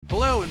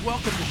Hello and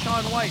welcome to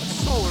Sean White's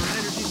Solar and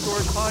Energy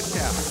Storage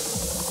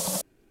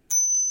Podcast.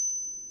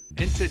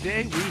 And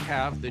today we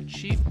have the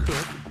chief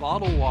cook,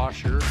 bottle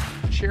washer,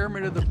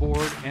 chairman of the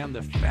board, and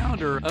the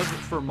founder of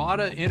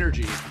Fermata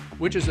Energy,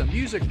 which is a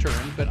music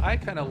term, but I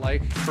kind of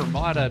like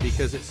Fermata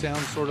because it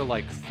sounds sort of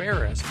like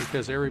ferrous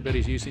because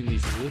everybody's using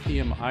these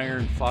lithium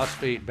iron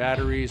phosphate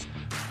batteries,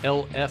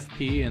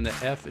 LFP, and the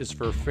F is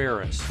for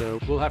ferrous. So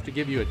we'll have to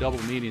give you a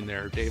double meaning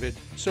there, David.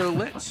 So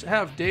let's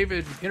have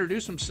David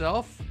introduce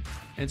himself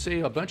and say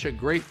a bunch of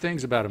great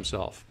things about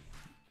himself.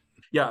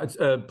 Yeah, it's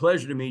a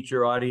pleasure to meet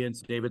your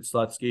audience. David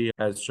Slutzky,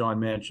 as Sean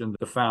mentioned,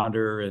 the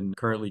founder and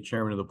currently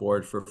chairman of the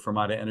board for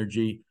Fermata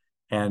Energy.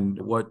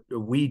 And what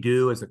we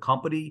do as a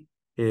company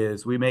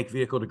is we make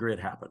vehicle to grid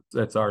happen.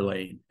 That's our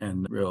lane.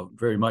 And we're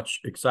very much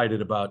excited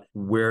about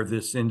where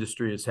this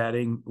industry is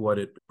heading, what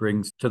it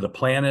brings to the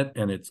planet.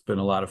 And it's been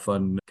a lot of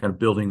fun kind of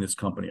building this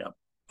company up.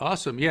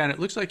 Awesome. Yeah, and it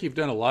looks like you've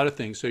done a lot of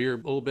things. So you're a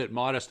little bit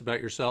modest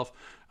about yourself.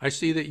 I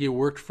see that you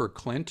worked for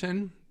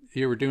Clinton.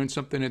 You were doing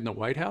something in the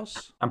White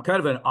House? I'm kind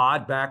of an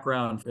odd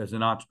background as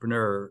an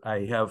entrepreneur.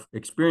 I have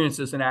experience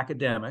as an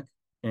academic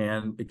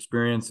and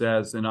experience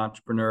as an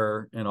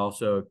entrepreneur and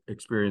also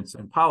experience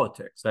in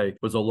politics. I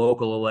was a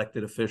local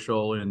elected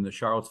official in the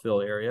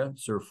Charlottesville area,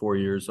 served 4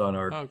 years on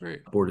our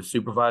board of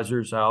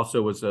supervisors. I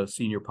also was a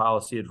senior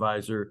policy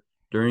advisor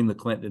during the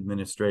Clinton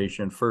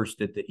administration, first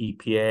at the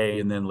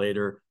EPA and then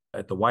later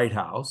at the White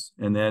House.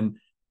 And then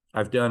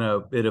I've done a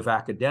bit of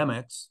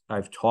academics.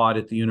 I've taught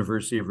at the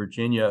University of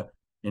Virginia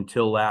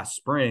until last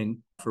spring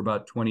for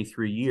about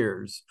 23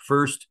 years.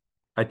 First,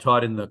 I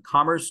taught in the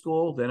Commerce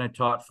School. Then I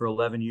taught for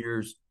 11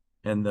 years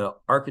in the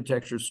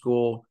Architecture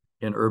School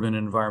in Urban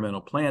and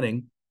Environmental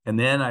Planning. And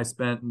then I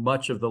spent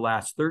much of the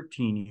last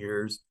 13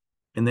 years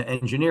in the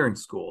Engineering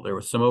School. There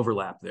was some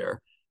overlap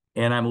there.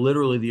 And I'm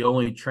literally the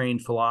only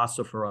trained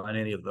philosopher on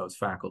any of those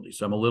faculties.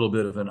 So I'm a little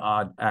bit of an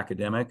odd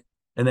academic.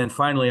 And then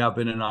finally, I've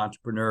been an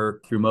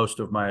entrepreneur through most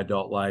of my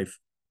adult life.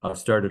 I've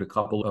started a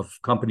couple of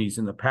companies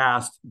in the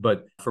past,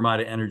 but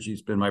Fermata Energy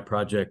has been my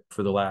project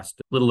for the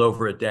last little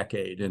over a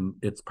decade. And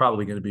it's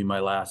probably going to be my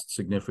last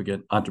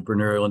significant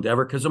entrepreneurial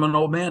endeavor because I'm an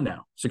old man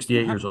now,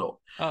 68 years old.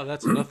 Oh,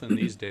 that's nothing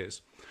these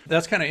days.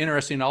 That's kind of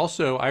interesting.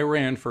 Also, I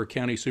ran for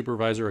county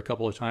supervisor a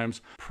couple of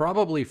times.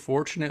 Probably,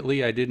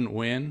 fortunately, I didn't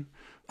win.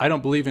 I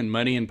don't believe in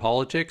money in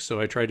politics, so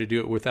I tried to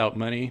do it without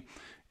money.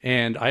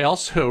 And I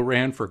also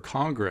ran for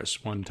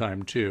Congress one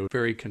time, too,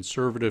 very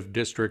conservative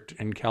district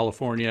in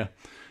California.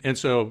 And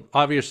so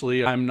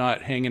obviously I'm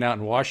not hanging out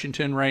in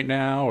Washington right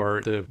now or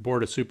the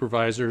Board of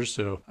Supervisors,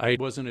 so I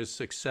wasn't as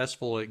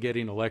successful at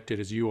getting elected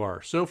as you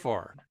are so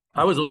far.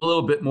 I was a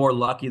little bit more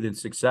lucky than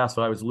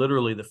successful. I was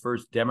literally the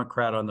first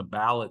Democrat on the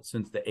ballot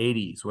since the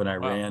 80s when I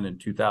ran in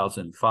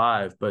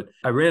 2005. But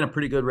I ran a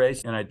pretty good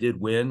race and I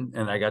did win.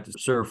 And I got to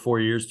serve 4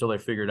 years till I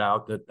figured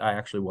out that I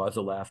actually was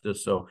a leftist.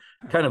 So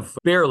kind of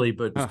barely,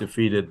 but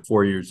defeated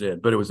 4 years in.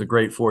 But it was a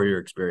great 4-year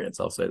experience.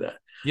 I'll say that.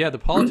 Yeah, the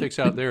politics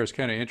out there is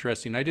kind of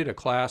interesting. I did a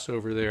class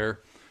over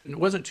there. It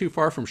wasn't too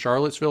far from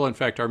Charlottesville. In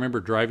fact, I remember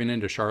driving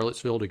into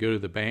Charlottesville to go to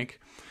the bank.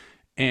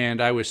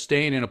 And I was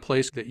staying in a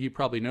place that you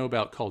probably know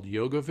about called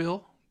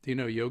Yogaville. Do you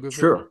know Yogaville?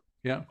 Sure.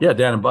 Yeah. Yeah,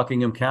 down in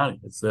Buckingham County.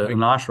 It's an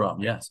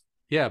ashram, yes.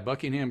 Yeah,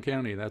 Buckingham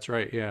County. That's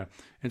right, yeah.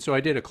 And so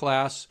I did a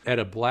class at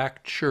a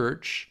black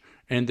church,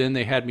 and then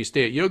they had me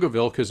stay at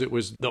Yogaville because it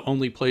was the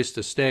only place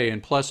to stay.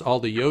 And plus all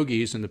the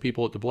yogis and the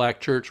people at the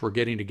black church were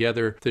getting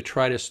together to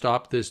try to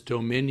stop this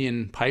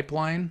Dominion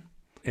pipeline.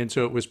 And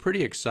so it was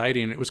pretty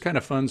exciting. It was kind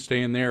of fun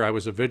staying there. I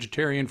was a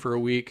vegetarian for a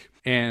week,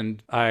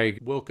 and I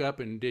woke up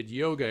and did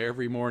yoga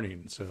every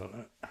morning. So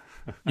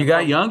you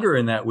got younger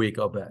in that week,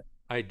 I'll bet.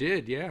 I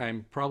did, yeah.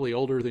 I'm probably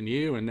older than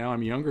you, and now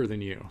I'm younger than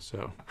you.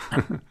 So,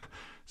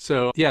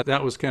 so yeah,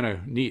 that was kind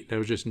of neat. That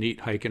was just neat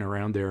hiking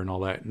around there and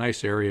all that.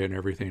 Nice area and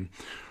everything.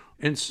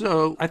 And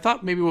so I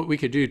thought maybe what we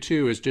could do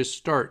too is just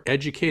start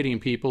educating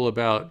people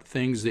about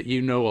things that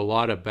you know a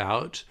lot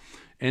about.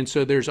 And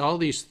so there's all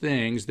these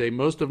things.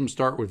 Most of them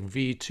start with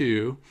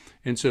V2.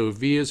 And so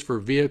V is for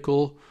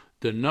vehicle.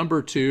 The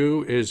number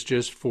 2 is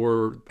just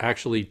for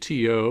actually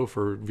TO,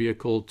 for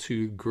vehicle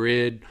to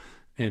grid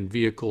and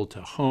vehicle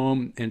to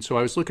home. And so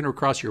I was looking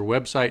across your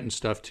website and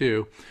stuff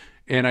too.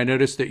 And I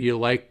noticed that you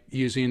like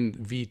using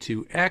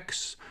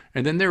V2X.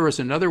 And then there was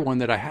another one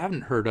that I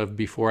haven't heard of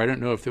before. I don't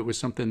know if it was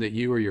something that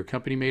you or your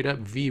company made up,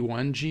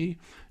 V1G.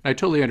 I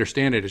totally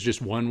understand it. It's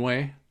just one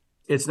way.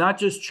 It's not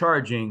just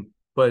charging,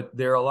 but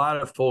there are a lot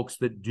of folks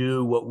that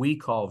do what we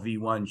call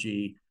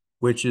V1G,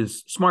 which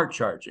is smart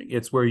charging.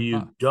 It's where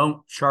you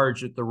don't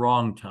charge at the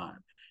wrong time.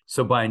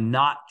 So by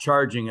not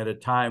charging at a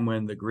time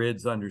when the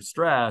grid's under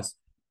stress,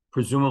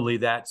 presumably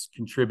that's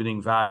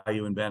contributing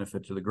value and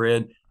benefit to the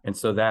grid. And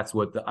so that's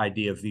what the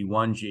idea of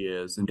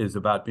V1G is, and is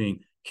about being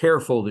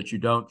careful that you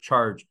don't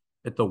charge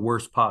at the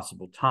worst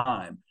possible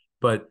time.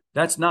 But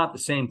that's not the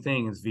same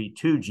thing as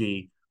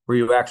V2G, where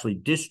you actually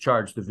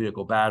discharge the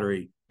vehicle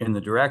battery in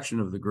the direction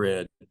of the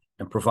grid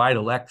and provide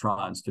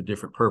electrons to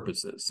different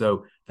purposes.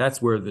 So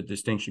that's where the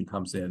distinction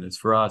comes in. Is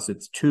for us,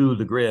 it's to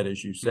the grid,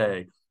 as you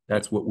say.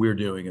 That's what we're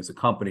doing as a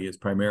company, is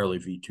primarily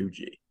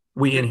V2G.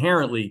 We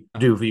inherently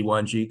do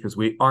V1G because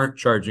we aren't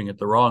charging at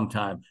the wrong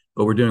time,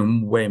 but we're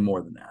doing way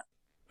more than that.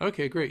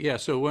 Okay, great. Yeah.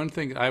 So one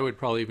thing I would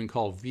probably even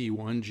call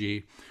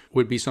V1G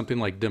would be something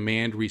like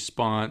demand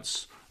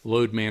response,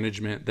 load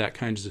management, that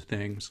kinds of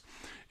things.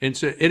 And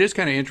so it is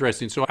kind of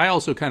interesting. So I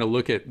also kind of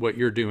look at what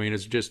you're doing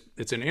as just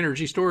it's an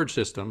energy storage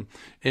system.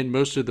 And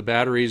most of the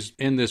batteries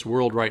in this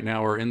world right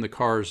now are in the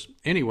cars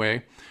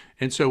anyway.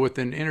 And so with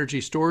an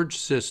energy storage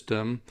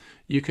system,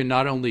 you can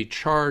not only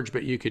charge,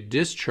 but you could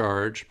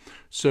discharge.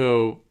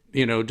 So,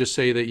 just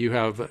say that you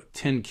have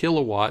 10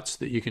 kilowatts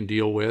that you can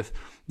deal with.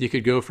 You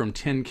could go from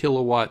 10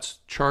 kilowatts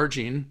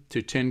charging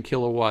to 10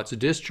 kilowatts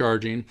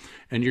discharging,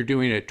 and you're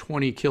doing a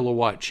 20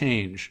 kilowatt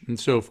change. And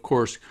so, of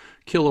course,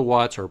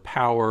 kilowatts are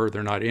power.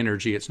 They're not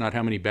energy. It's not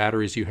how many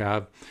batteries you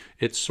have.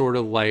 It's sort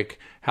of like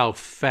how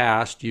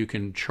fast you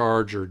can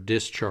charge or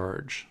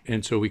discharge.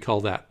 And so we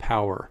call that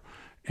power.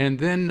 And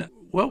then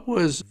what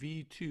was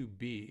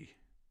V2B?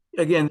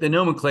 Again, the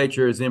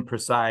nomenclature is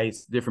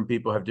imprecise. Different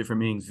people have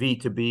different meanings.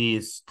 V2B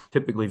is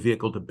typically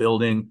vehicle to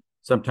building.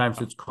 Sometimes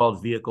it's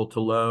called vehicle to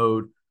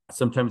load.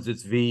 Sometimes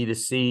it's V to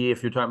C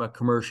if you're talking about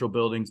commercial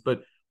buildings.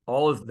 But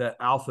all of that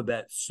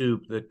alphabet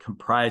soup that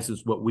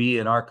comprises what we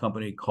in our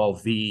company call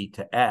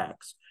V2X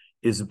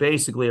is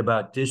basically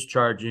about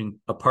discharging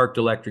a parked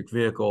electric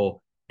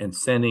vehicle and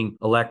sending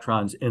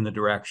electrons in the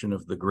direction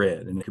of the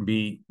grid. And it can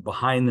be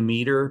behind the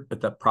meter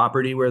at the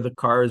property where the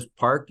car is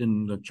parked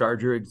and the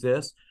charger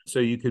exists. So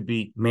you could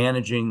be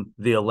managing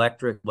the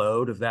electric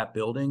load of that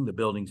building, the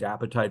building's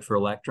appetite for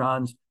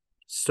electrons,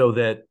 so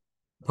that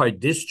by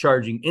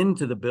discharging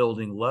into the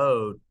building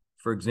load,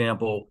 for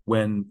example,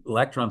 when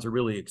electrons are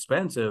really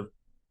expensive,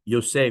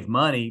 you'll save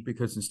money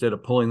because instead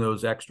of pulling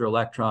those extra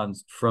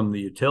electrons from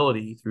the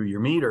utility through your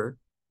meter,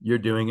 you're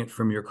doing it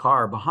from your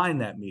car behind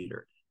that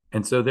meter.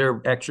 And so there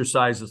are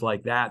exercises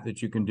like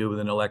that you can do with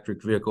an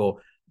electric vehicle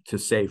to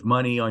save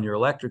money on your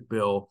electric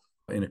bill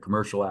in a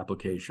commercial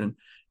application.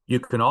 You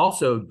can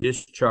also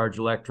discharge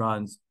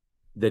electrons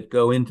that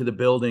go into the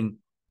building,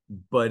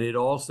 but it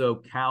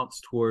also counts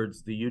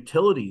towards the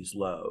utilities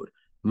load.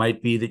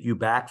 Might be that you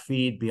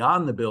backfeed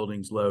beyond the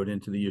building's load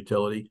into the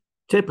utility.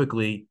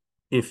 Typically,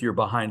 if you're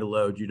behind a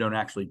load, you don't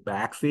actually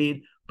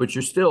backfeed, but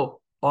you're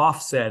still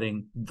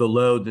offsetting the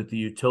load that the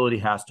utility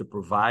has to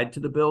provide to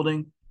the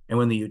building. And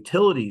when the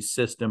utilities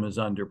system is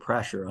under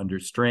pressure, under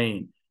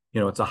strain,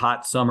 it's a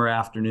hot summer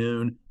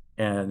afternoon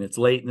and it's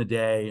late in the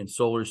day and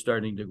solar's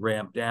starting to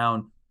ramp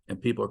down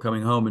and people are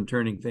coming home and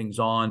turning things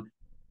on,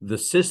 the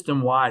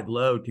system-wide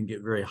load can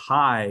get very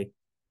high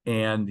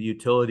and the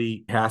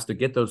utility has to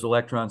get those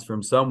electrons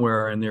from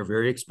somewhere, and they're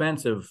very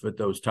expensive at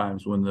those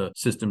times when the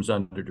system's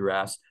under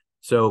duress.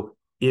 So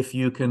if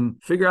you can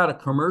figure out a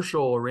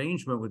commercial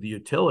arrangement with the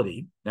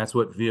utility, that's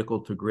what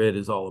vehicle to grid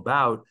is all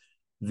about,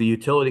 the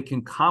utility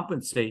can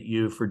compensate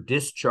you for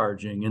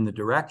discharging in the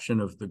direction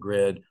of the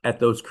grid at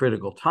those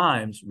critical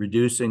times,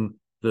 reducing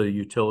the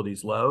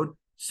utility's load,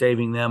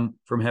 saving them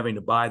from having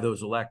to buy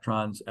those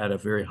electrons at a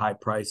very high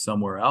price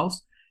somewhere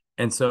else.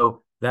 And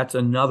so that's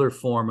another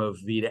form of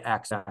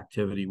V2X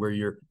activity where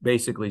you're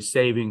basically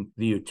saving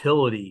the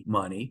utility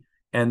money.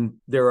 And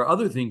there are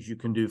other things you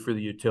can do for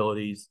the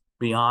utilities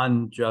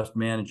beyond just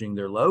managing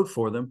their load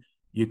for them.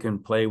 You can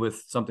play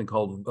with something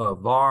called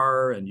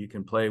VAR, and you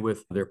can play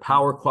with their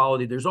power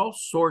quality. There's all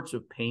sorts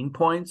of pain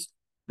points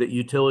that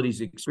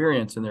utilities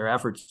experience in their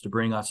efforts to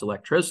bring us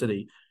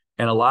electricity.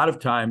 And a lot of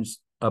times,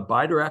 a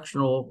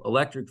bidirectional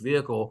electric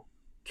vehicle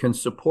can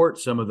support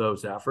some of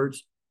those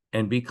efforts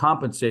and be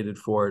compensated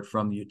for it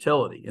from the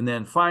utility. And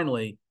then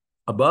finally,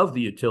 above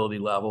the utility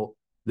level,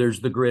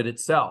 there's the grid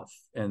itself.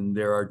 And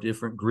there are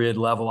different grid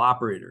level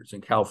operators.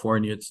 In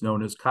California, it's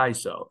known as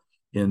CAISO.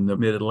 In the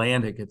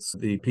mid-Atlantic, it's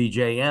the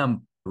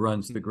PJM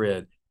runs the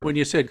grid. When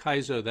you said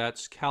CAISO,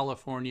 that's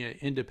California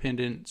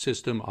Independent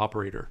System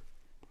Operator.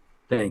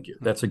 Thank you.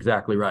 That's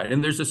exactly right.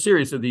 And there's a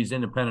series of these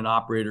independent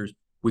operators.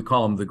 We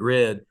call them the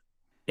grid.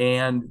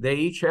 And they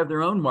each have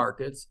their own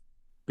markets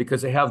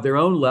because they have their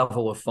own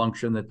level of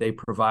function that they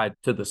provide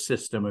to the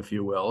system, if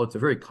you will. It's a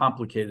very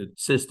complicated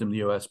system, the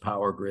U.S.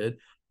 power grid.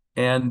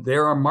 And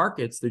there are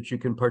markets that you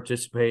can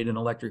participate in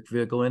electric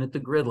vehicle in at the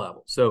grid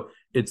level. So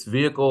it's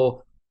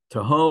vehicle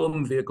to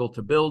home, vehicle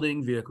to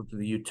building, vehicle to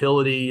the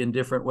utility in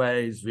different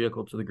ways,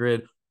 vehicle to the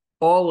grid.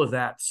 All of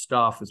that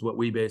stuff is what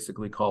we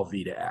basically call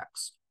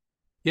V2X.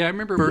 Yeah, I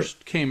remember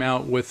first came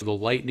out with the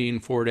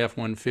Lightning Ford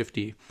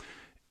F-150,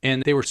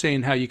 and they were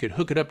saying how you could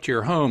hook it up to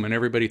your home, and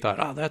everybody thought,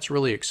 oh, that's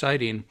really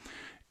exciting.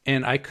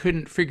 And I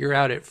couldn't figure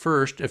out at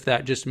first if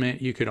that just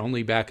meant you could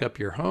only back up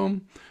your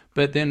home.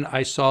 But then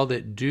I saw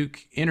that Duke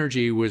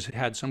Energy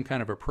had some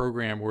kind of a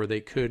program where they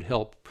could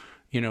help,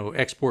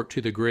 export to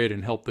the grid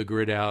and help the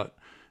grid out,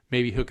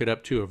 maybe hook it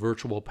up to a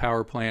virtual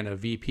power plant, a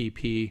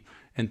VPP,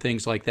 and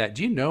things like that.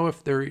 Do you know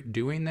if they're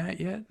doing that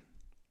yet?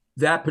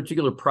 That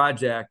particular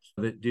project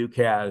that Duke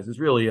has is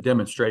really a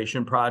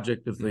demonstration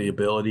project of the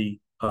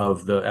ability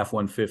of the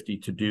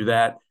F-150 to do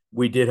that.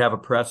 We did have a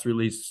press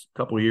release a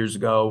couple of years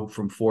ago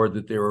from Ford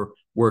that they were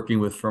working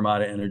with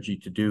Fermata Energy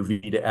to do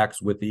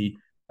V2X with the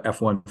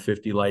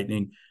F-150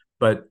 Lightning.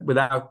 But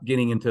without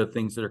getting into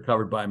things that are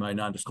covered by my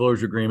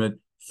non-disclosure agreement,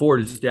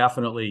 Ford is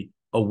definitely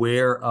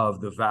aware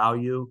of the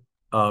value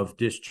of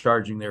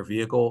discharging their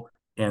vehicle,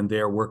 and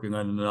they're working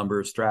on a number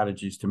of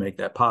strategies to make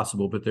that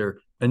possible. But their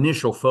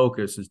initial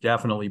focus has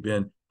definitely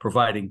been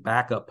providing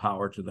backup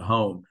power to the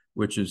home,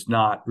 which is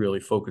not really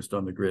focused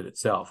on the grid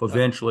itself.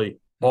 Eventually,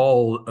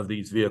 all of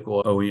these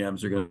vehicle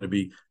OEMs are going to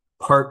be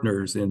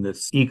partners in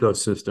this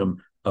ecosystem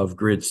of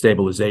grid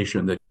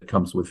stabilization that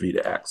comes with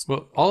V2X.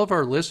 Well, all of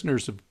our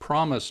listeners have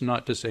promised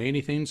not to say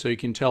anything, so you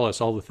can tell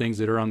us all the things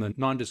that are on the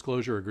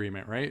non-disclosure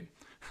agreement, right?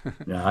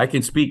 Yeah, I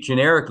can speak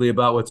generically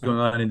about what's going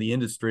on in the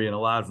industry, and a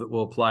lot of it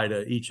will apply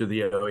to each of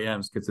the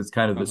OEMs because it's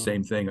kind of the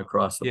same thing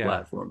across the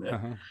platform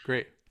there.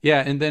 Great.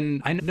 Yeah, and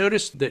then I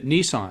noticed that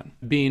Nissan,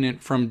 being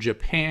from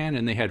Japan,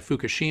 and they had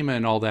Fukushima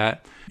and all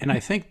that, and I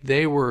think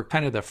they were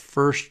kind of the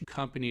first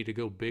company to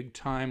go big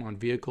time on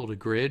vehicle to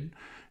grid.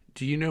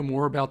 Do you know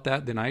more about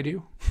that than I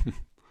do?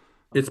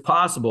 It's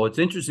possible. It's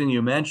interesting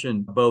you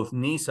mentioned both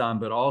Nissan,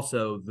 but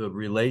also the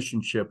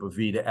relationship of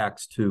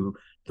V2X to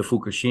the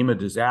Fukushima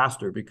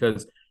disaster,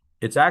 because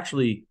it's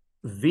actually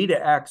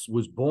V2X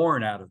was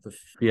born out of the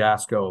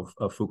fiasco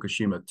of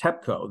Fukushima.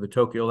 TEPCO, the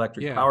Tokyo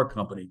Electric Power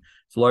Company,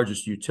 it's the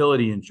largest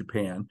utility in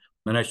Japan.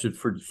 And I should,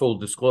 for full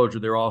disclosure,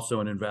 they're also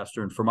an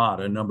investor in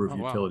Fermata. A number of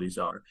utilities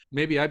are.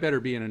 Maybe I better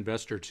be an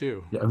investor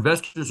too. Yeah,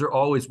 investors are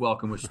always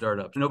welcome with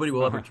startups. Nobody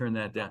will ever turn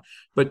that down.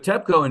 But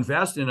TEPCO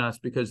invested in us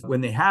because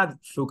when they had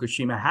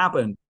Fukushima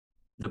happen,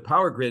 the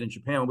power grid in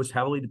Japan was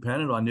heavily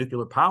dependent on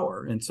nuclear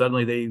power. And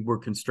suddenly they were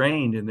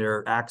constrained in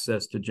their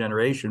access to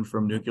generation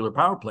from nuclear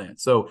power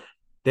plants. So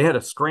they had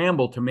to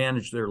scramble to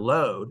manage their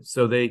load.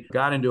 So they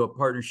got into a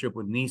partnership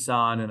with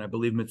Nissan, and I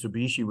believe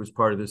Mitsubishi was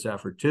part of this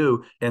effort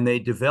too. And they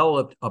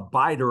developed a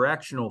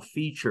bidirectional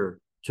feature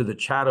to the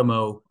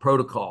CHAdeMO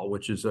protocol,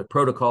 which is a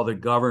protocol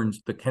that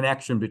governs the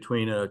connection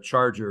between a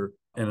charger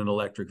and an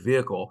electric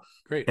vehicle.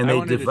 Great. And I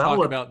wanted to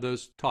talk about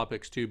those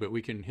topics too, but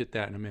we can hit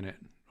that in a minute.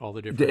 All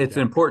the different. It's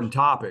an important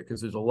topic because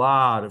there's a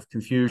lot of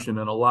confusion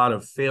and a lot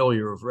of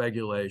failure of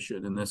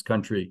regulation in this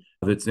country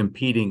that's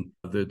impeding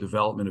the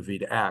development of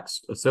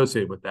V2X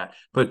associated with that.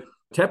 But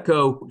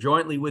TEPCO,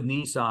 jointly with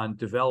Nissan,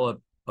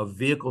 developed a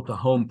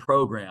vehicle-to-home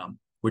program,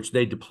 which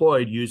they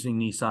deployed using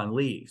Nissan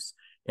Leafs.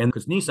 And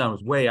because Nissan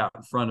was way out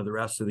in front of the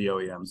rest of the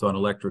OEMs on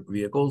electric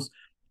vehicles.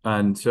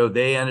 And so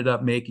they ended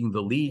up making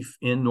the Leaf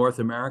in North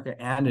America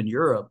and in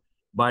Europe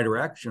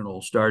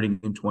bidirectional starting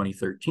in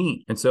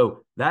 2013. And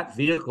so that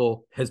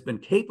vehicle has been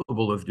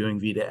capable of doing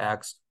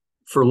V2X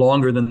for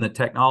longer than the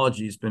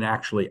technology has been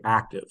actually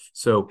active.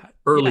 So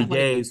early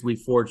days, we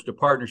forged a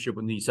partnership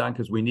with Nissan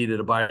because we needed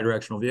a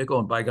bidirectional vehicle,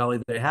 and by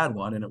golly, they had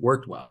one and it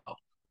worked well.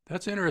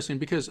 That's interesting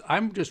because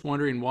I'm just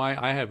wondering why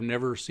I have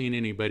never seen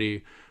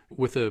anybody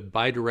with a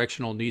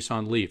bidirectional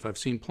Nissan Leaf. I've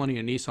seen plenty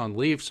of Nissan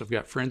Leafs. I've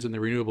got friends in the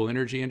renewable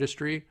energy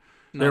industry.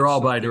 They're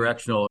all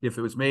bidirectional. If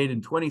it was made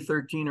in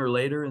 2013 or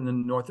later in the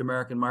North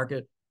American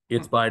market,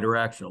 it's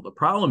bidirectional. The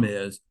problem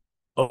is,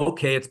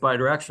 okay, it's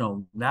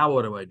bidirectional. Now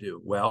what do I do?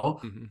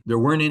 Well, there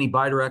weren't any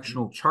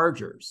bidirectional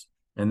chargers,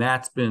 and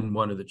that's been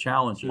one of the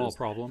challenges. Small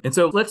problem. And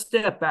so let's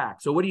step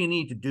back. So what do you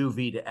need to do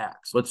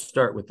V2X? Let's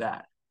start with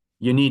that.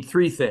 You need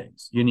three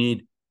things. You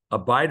need a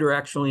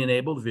bidirectionally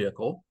enabled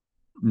vehicle.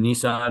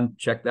 Nissan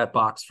checked that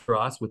box for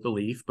us with the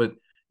Leaf, but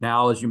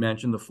now, as you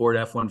mentioned, the Ford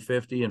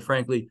F-150, and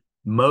frankly,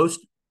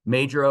 most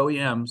major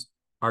OEMs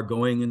are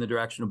going in the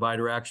direction of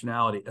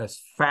bidirectionality as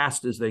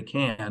fast as they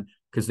can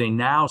because they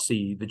now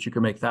see that you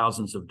can make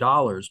thousands of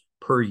dollars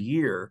per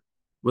year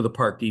with a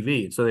parked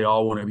EV. So they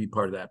all want to be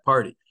part of that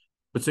party.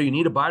 But so you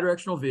need a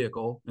bidirectional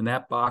vehicle, and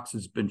that box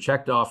has been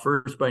checked off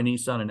first by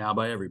Nissan and now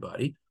by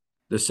everybody.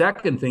 The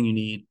second thing you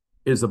need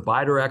is a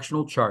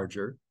bidirectional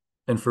charger.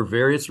 And for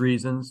various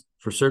reasons,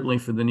 certainly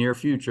for the near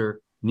future,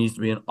 needs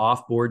to be an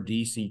off-board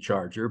DC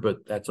charger,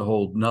 but that's a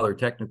whole nother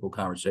technical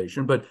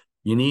conversation. But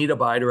you need a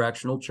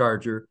bidirectional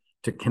charger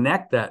to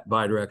connect that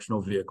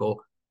bidirectional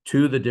vehicle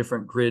to the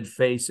different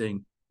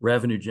grid-facing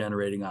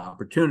revenue-generating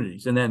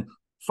opportunities. And then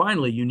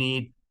finally, you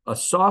need a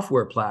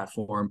software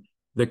platform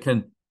that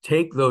can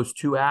take those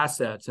two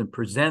assets and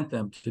present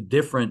them to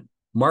different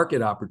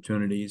market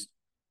opportunities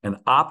and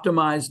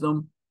optimize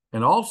them,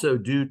 and also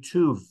do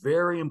two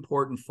very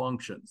important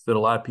functions that a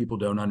lot of people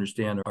don't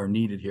understand are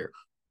needed here.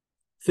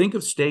 Think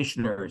of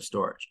stationary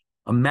storage,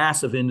 a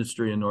massive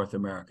industry in North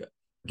America.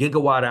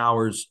 Gigawatt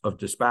hours of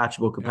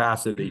dispatchable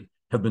capacity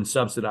have been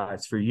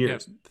subsidized for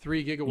years.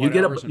 3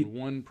 gigawatt hours in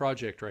one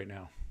project right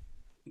now.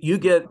 You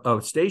get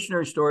a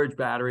stationary storage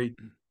battery,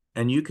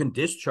 and you can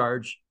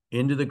discharge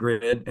into the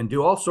grid and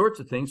do all sorts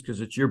of things because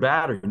it's your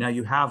battery. Now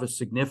you have a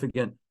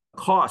significant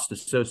cost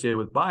associated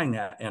with buying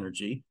that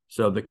energy.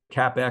 So the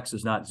CapEx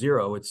is not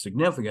zero, it's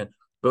significant.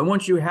 But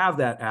once you have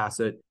that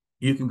asset,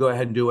 you can go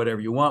ahead and do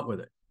whatever you want with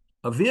it.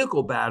 A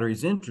vehicle battery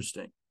is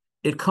interesting.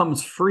 It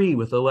comes free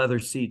with the leather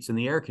seats and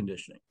the air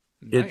conditioning.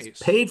 Nice.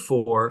 It's paid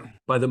for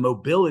by the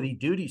mobility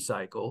duty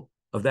cycle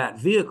of that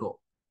vehicle.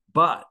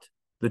 But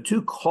the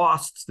two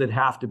costs that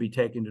have to be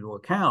taken into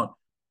account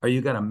are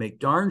you got to make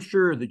darn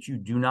sure that you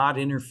do not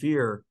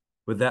interfere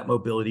with that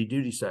mobility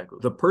duty cycle.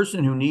 The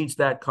person who needs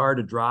that car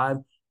to drive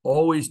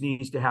always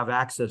needs to have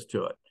access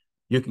to it.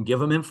 You can give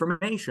them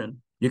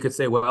information. You could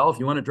say, well, if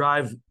you want to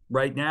drive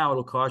right now,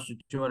 it'll cost you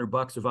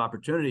 $200 of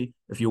opportunity.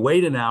 If you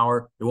wait an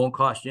hour, it won't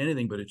cost you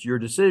anything, but it's your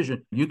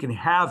decision. You can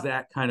have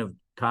that kind of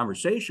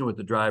conversation with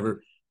the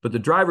driver, but the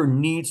driver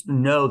needs to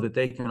know that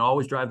they can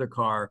always drive their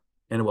car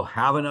and it will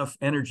have enough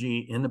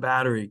energy in the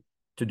battery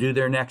to do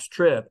their next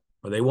trip,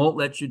 or they won't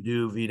let you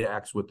do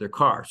V2X with their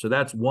car. So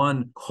that's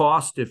one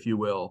cost, if you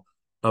will,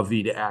 of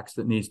V2X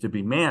that needs to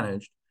be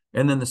managed.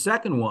 And then the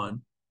second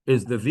one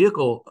is the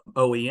vehicle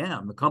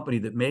OEM, the company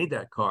that made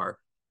that car,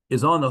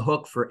 is on the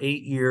hook for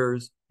 8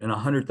 years and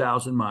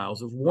 100,000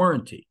 miles of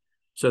warranty.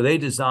 So they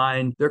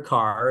designed their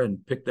car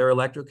and picked their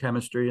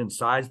electrochemistry and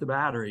sized the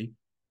battery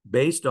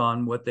based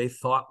on what they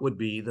thought would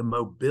be the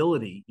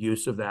mobility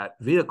use of that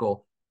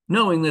vehicle,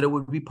 knowing that it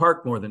would be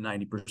parked more than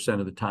 90%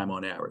 of the time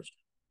on average.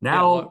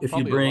 Now, if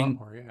you bring,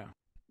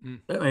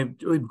 I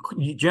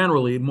mean,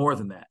 generally more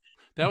than that.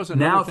 That was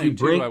another thing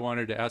too I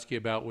wanted to ask you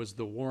about was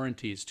the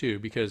warranties too,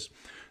 because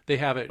they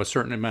have it a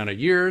certain amount of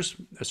years,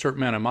 a certain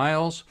amount of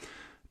miles.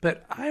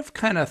 But I've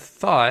kind of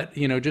thought,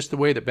 just the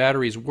way that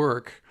batteries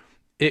work,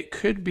 it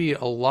could be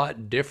a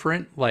lot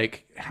different,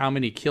 like how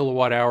many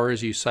kilowatt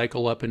hours you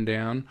cycle up and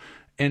down.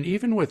 And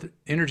even with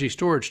energy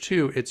storage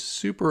too, it's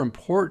super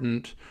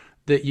important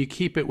that you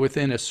keep it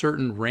within a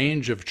certain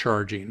range of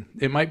charging.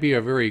 It might be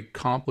a very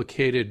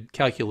complicated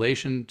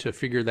calculation to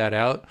figure that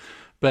out,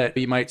 but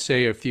you might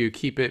say if you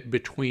keep it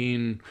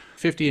between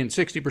 50 and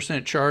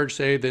 60% charge,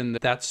 say, then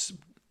that's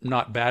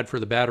not bad for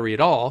the battery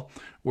at all.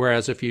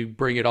 Whereas if you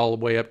bring it all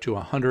the way up to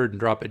 100 and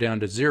drop it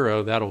down to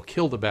 0, that'll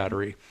kill the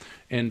battery.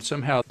 And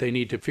somehow they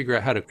need to figure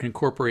out how to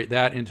incorporate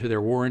that into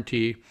their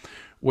warranty,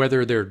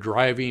 whether they're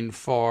driving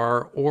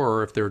far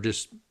or if they're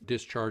just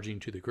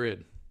discharging to the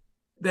grid.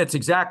 That's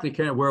exactly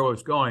kind of where I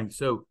was going.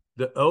 So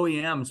the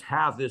OEMs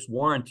have this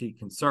warranty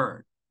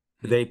concern.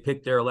 They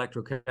pick their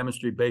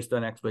electrochemistry based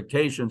on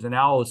expectations, and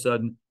now all of a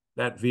sudden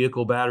that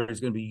vehicle battery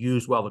is going to be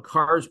used while the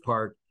car is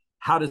parked.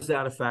 How does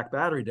that affect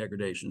battery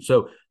degradation?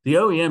 So the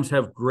OEMs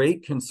have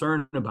great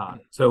concern about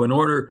it. So in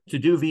order to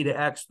do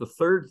V2X, the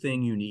third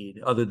thing you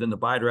need, other than the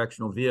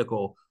bidirectional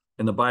vehicle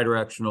and the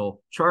bidirectional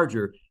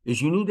charger,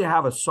 is you need to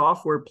have a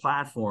software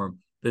platform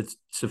that's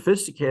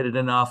sophisticated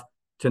enough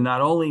to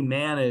not only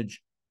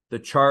manage the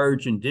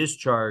charge and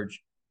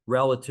discharge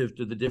relative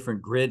to the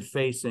different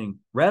grid-facing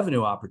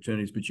revenue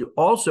opportunities, but you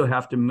also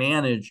have to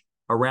manage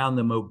around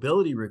the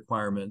mobility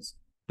requirements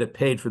that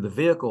paid for the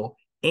vehicle,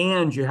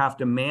 and you have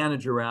to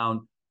manage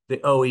around the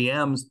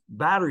OEM's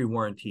battery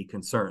warranty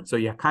concerns. So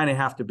you kind of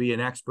have to be an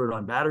expert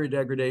on battery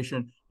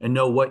degradation and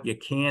know what you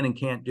can and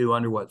can't do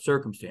under what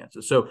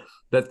circumstances. So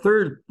the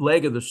third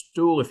leg of the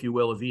stool, if you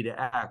will, of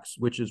V2X,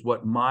 which is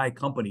what my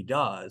company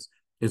does,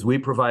 is we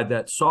provide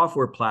that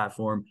software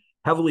platform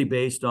heavily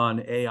based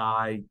on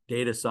AI,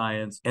 data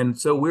science. And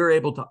so we're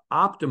able to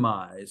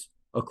optimize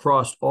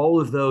across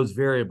all of those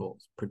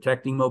variables,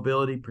 protecting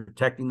mobility,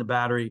 protecting the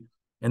battery,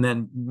 and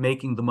then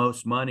making the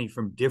most money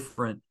from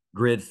different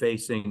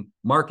grid-facing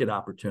market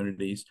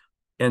opportunities.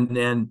 And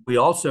then we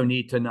also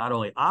need to not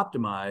only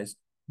optimize,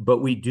 but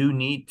we do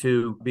need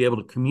to be able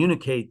to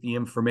communicate the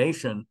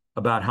information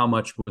about how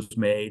much was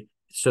made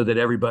so that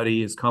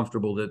everybody is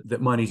comfortable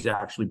that money's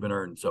actually been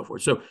earned and so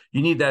forth. So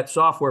you need that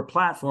software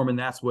platform, and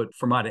that's what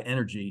Fermata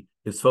Energy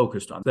is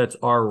focused on. That's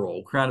our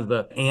role, kind of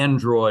the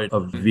Android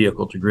of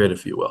vehicle to grid,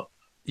 if you will.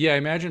 Yeah, I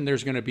imagine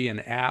there's going to be an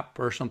app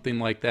or something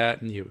like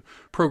that, and you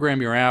program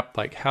your app,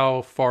 like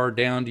how far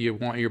down do you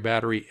want your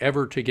battery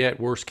ever to get,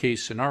 worst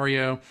case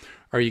scenario?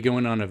 Are you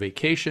going on a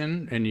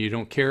vacation and you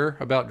don't care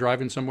about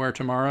driving somewhere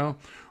tomorrow?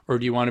 Or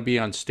do you want to be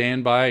on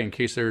standby in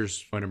case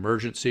there's an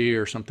emergency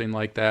or something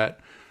like that?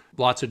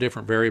 Lots of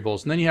different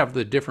variables. And then you have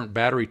the different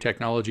battery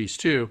technologies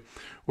too,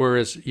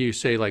 whereas you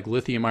say like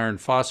lithium iron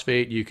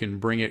phosphate, you can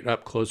bring it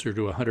up closer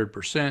to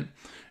 100%.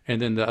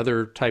 And then the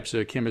other types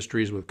of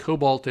chemistries with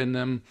cobalt in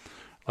them,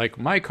 like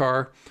my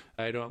car,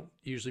 I don't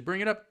usually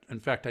bring it up.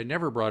 In fact, I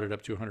never brought it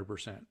up to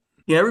 100%.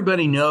 Yeah,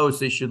 everybody knows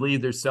they should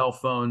leave their cell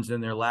phones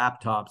and their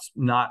laptops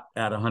not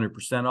at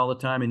 100% all the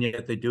time, and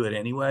yet they do it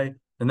anyway.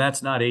 And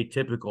that's not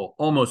atypical.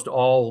 Almost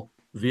all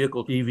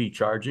vehicle EV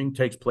charging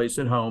takes place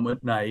at home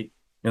at night,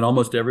 and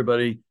almost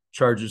everybody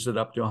charges it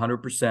up to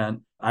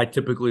 100%. I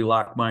typically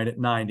lock mine at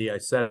 90. I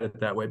set it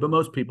that way, but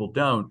most people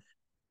don't.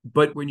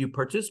 But when you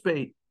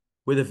participate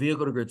with a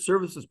vehicle to grid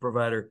services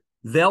provider,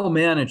 they'll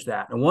manage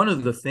that. And one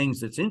of the things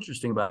that's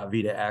interesting about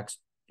V2X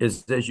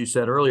is, as you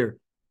said earlier,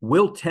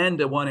 we'll tend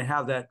to want to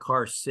have that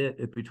car sit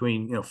at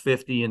between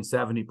 50 and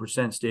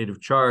 70% state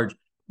of charge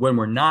when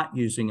we're not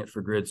using it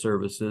for grid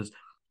services.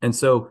 And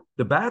so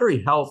the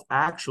battery health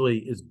actually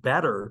is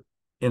better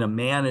in a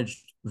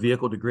managed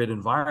vehicle to grid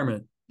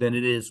environment than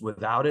it is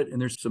without it.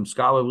 And there's some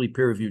scholarly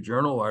peer-reviewed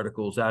journal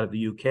articles out of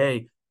the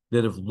UK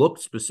that have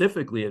looked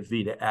specifically at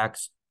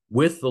V2X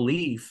with the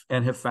Leaf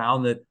and have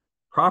found that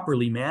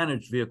properly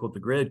managed vehicle to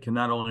grid can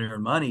not only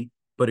earn money,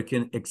 but it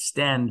can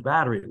extend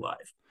battery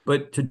life.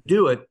 But to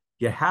do it,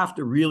 you have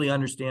to really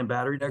understand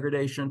battery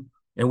degradation.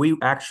 And we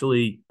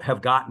actually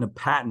have gotten a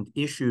patent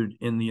issued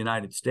in the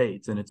United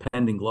States, and it's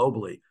pending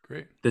globally.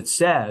 Great. That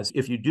says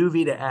if you do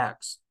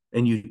V2X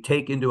and you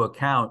take into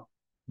account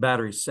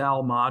battery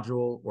cell,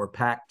 module, or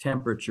pack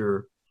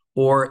temperature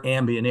or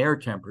ambient air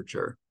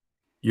temperature,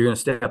 you're going to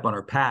step on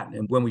our patent.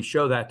 And when we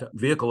show that to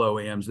vehicle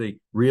OEMs, they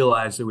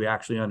realize that we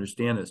actually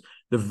understand this.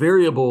 The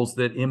variables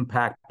that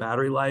impact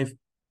battery life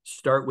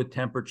start with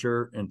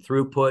temperature and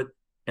throughput.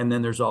 And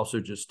then there's also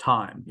just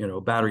time.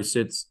 Battery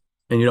sits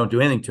and you don't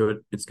do anything to it,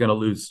 it's going to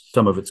lose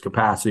some of its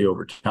capacity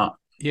over time.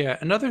 Yeah.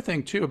 Another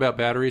thing too about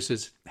batteries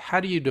is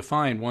how do you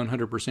define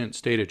 100%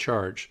 state of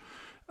charge?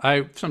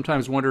 I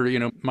sometimes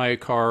wonder, my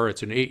car,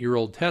 it's an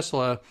 8-year-old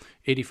Tesla,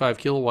 85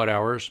 kilowatt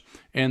hours,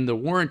 and the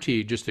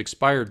warranty just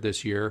expired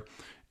this year.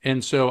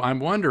 And so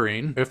I'm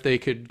wondering if they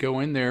could go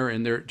in there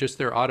and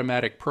their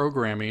automatic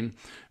programming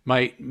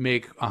might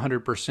make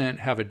 100%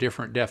 have a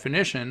different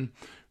definition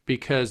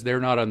because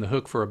they're not on the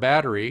hook for a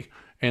battery,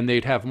 and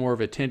they'd have more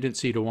of a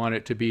tendency to want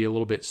it to be a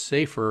little bit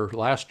safer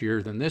last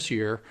year than this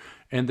year.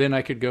 And then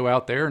I could go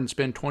out there and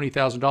spend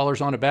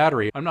 $20,000 on a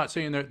battery. I'm not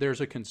saying that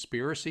there's a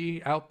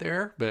conspiracy out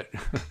there, but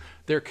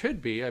there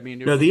could be. I mean,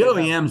 no, the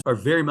OEMs are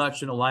very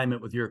much in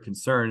alignment with your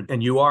concern,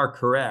 and you are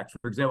correct.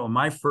 For example,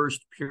 my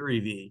first pure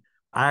EV,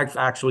 I've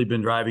actually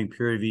been driving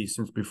pure EV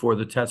since before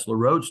the Tesla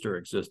Roadster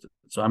existed.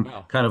 So I'm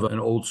kind of an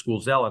old school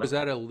zealot. Is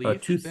that a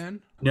Leaf then?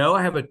 No,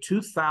 I have a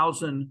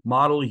 2000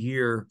 model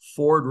year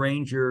Ford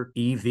Ranger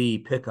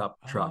EV pickup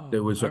truck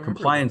that was a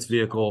compliance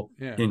vehicle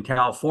in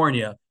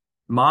California.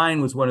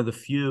 Mine was one of the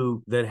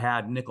few that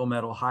had nickel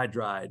metal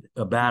hydride,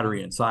 a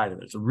battery inside of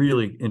it. It's a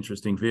really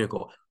interesting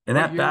vehicle. And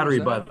that battery,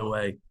 by the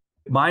way,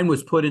 mine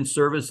was put in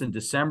service in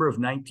December of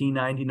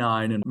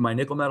 1999, and my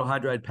nickel metal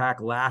hydride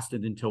pack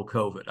lasted until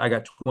COVID. I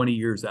got 20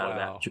 years out of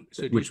that,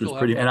 so which was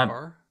pretty. And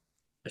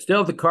I still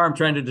have the car. I'm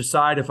trying to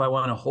decide if I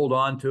want to hold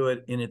on to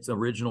it in its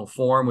original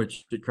form,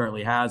 which it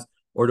currently has,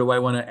 or do I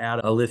want to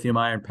add a lithium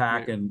ion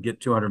pack and get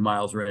 200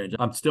 miles range?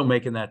 I'm still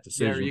making that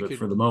decision, but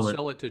for the moment,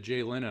 sell it to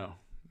Jay Leno.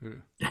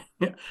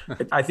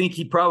 I think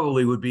he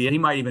probably would be. He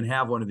might even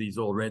have one of these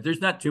old Rangers.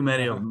 There's not too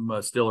many of them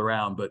still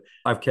around, but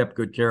I've kept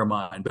good care of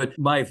mine. But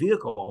my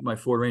vehicle, my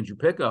Ford Ranger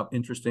pickup,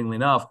 interestingly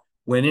enough,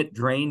 when it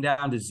drained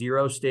down to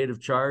 0 state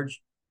of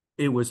charge,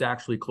 it was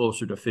actually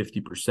closer to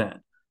 50%.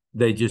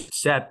 They just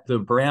set the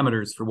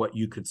parameters for what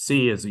you could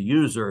see as a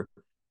user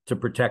to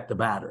protect the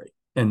battery.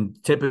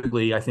 And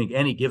typically, I think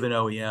any given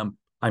OEM,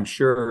 I'm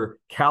sure,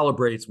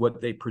 calibrates what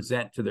they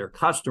present to their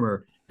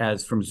customer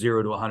as from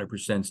 0 to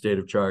 100% state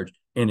of charge.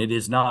 And it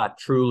is not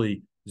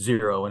truly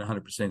 0 and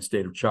 100%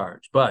 state of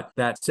charge. But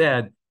that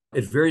said,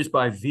 it varies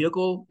by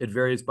vehicle. It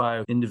varies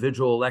by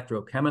individual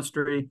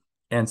electrochemistry.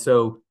 And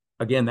so,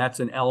 again, that's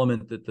an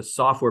element that the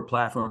software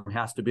platform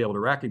has to be able to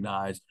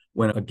recognize.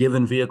 When a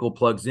given vehicle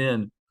plugs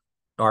in,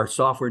 our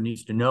software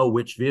needs to know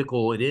which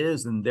vehicle it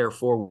is and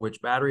therefore which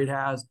battery it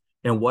has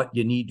and what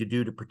you need to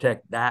do to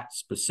protect that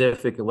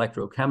specific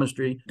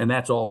electrochemistry. And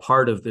that's all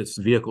part of this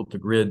vehicle to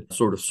grid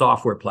sort of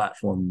software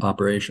platform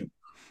operation.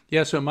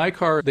 Yeah, so my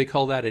car, they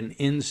call that an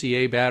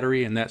NCA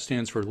battery, and that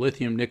stands for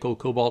lithium, nickel,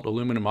 cobalt,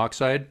 aluminum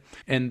oxide.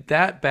 And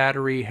that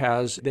battery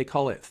has, they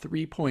call it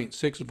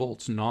 3.6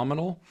 volts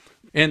nominal.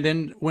 And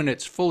then when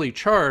it's fully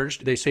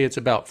charged, they say it's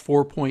about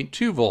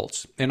 4.2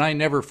 volts. And I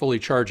never fully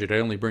charge it. I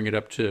only bring it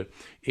up to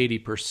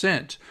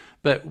 80%.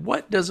 But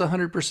what does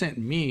 100%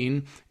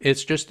 mean?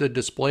 It's just the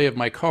display of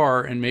my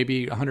car, and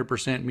maybe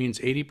 100% means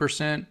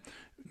 80%.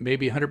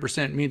 Maybe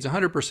 100% means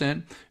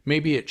 100%.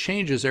 Maybe it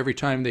changes every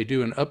time they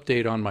do an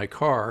update on my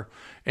car.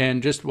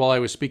 And just while I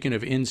was speaking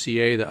of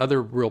NCA, the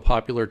other real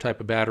popular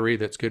type of battery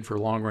that's good for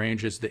long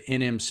range is the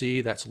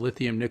NMC. That's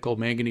lithium, nickel,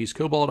 manganese,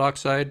 cobalt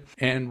oxide.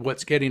 And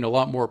what's getting a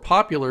lot more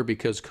popular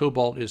because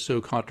cobalt is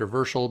so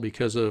controversial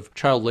because of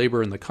child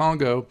labor in the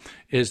Congo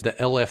is the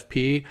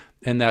LFP.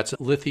 And that's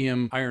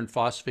lithium iron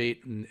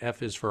phosphate, and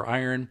F is for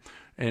iron.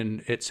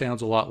 And it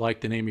sounds a lot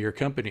like the name of your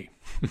company.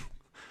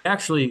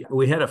 Actually,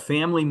 we had a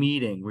family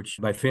meeting, which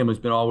my family's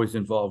been always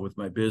involved with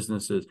my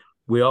businesses.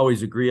 We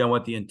always agree on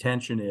what the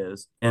intention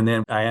is, and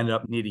then I ended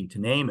up needing to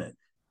name it.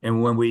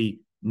 And when we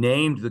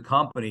named the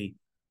company,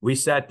 we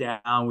sat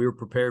down, we were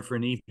prepared for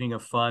an evening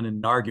of fun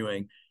and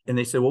arguing. And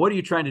they said, well, what are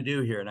you trying to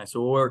do here? And I said,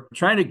 well, we're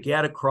trying to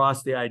get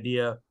across the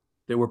idea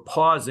that we're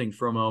pausing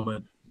for a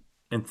moment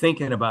and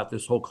thinking about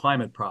this whole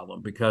climate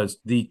problem, because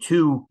the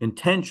two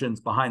intentions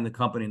behind the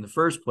company in the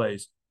first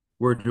place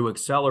were to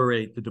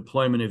accelerate the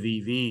deployment of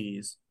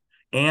EVs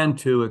and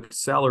to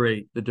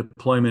accelerate the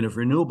deployment of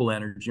renewable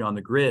energy on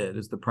the grid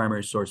as the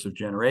primary source of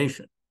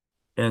generation.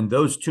 And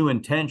those two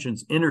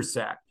intentions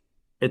intersect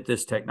at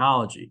this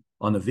technology.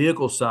 On the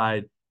vehicle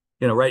side,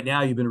 right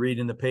now you've been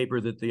reading in the paper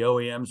that the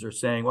OEMs are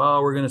saying,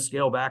 well, we're going to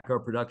scale back our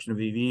production of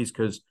EVs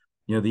because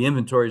the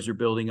inventories are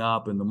building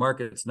up and the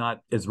market's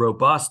not as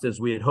robust as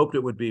we had hoped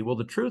it would be. Well,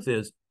 the truth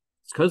is,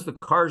 it's because the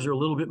cars are a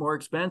little bit more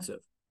expensive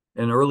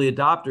and early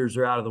adopters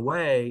are out of the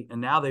way. And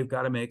now they've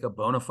got to make a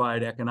bona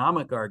fide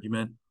economic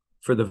argument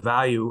for the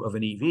value of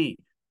an EV.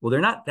 Well,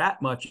 they're not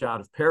that much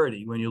out of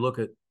parity when you look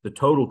at the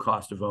total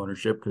cost of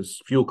ownership, because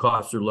fuel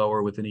costs are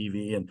lower with an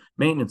EV and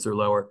maintenance are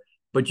lower.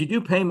 but you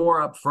do pay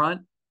more up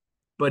front.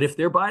 But if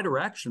they're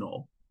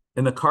bidirectional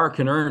and the car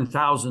can earn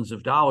thousands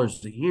of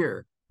dollars a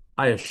year,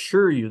 I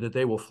assure you that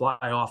they will fly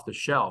off the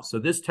shelf. So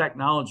this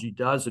technology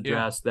does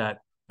address that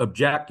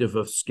objective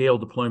of scale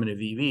deployment of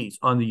EVs.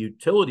 On the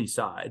utility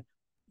side,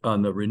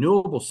 on the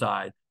renewable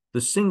side, the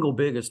single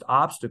biggest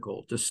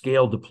obstacle to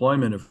scale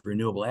deployment of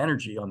renewable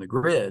energy on the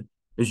grid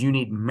is you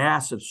need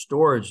massive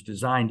storage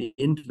designed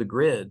into the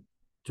grid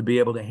to be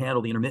able to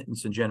handle the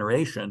intermittence and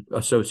generation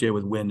associated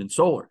with wind and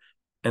solar.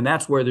 And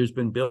that's where there's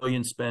been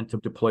billions spent to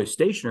deploy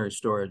stationary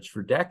storage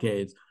for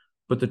decades.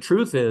 But the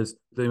truth is,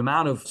 the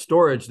amount of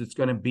storage that's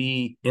going to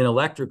be in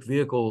electric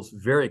vehicles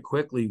very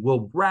quickly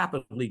will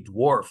rapidly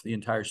dwarf the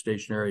entire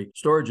stationary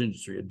storage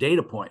industry. A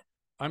data point.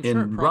 I'm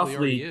sure it probably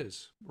already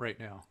is right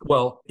now.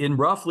 Well, in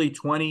roughly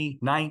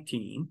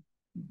 2019,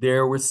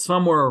 there was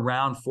somewhere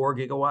around 4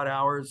 gigawatt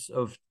hours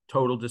of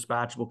total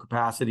dispatchable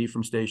capacity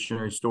from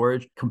stationary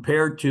storage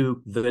compared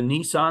to the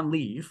Nissan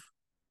Leaf,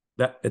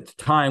 that at the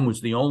time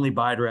was the only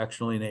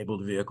bidirectionally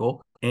enabled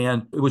vehicle.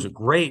 And it was a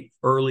great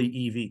early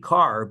EV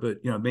car, but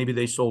maybe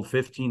they sold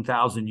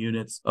 15,000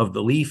 units of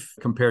the Leaf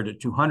compared to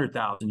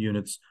 200,000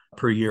 units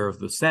per year of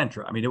the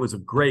Sentra. I mean, it was a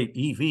great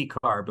EV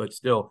car, but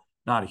still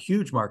not a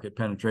huge market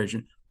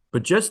penetration.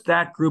 But just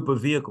that group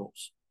of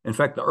vehicles, in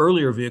fact, the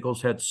earlier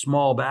vehicles had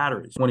small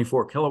batteries,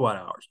 24 kilowatt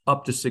hours,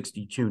 up to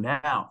 62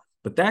 now.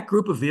 But that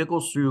group of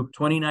vehicles through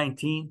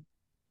 2019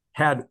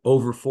 had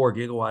over 4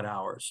 gigawatt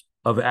hours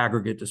of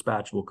aggregate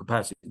dispatchable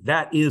capacity.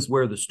 That is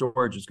where the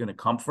storage is going to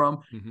come from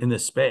in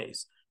this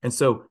space. And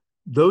so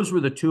those were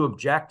the two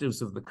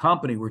objectives of the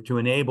company, were to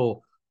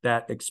enable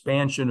that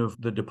expansion of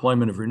the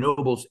deployment of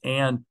renewables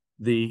and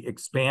the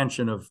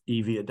expansion of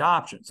EV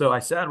adoption. So I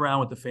sat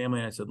around with the family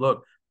and I said,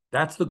 look,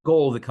 that's the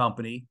goal of the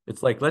company.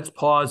 It's like, let's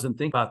pause and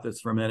think about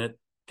this for a minute,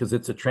 because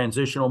it's a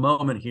transitional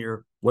moment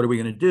here. What are we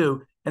going to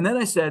do? And then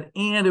I said,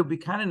 and it would be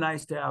kind of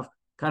nice to have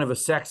kind of a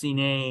sexy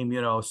name,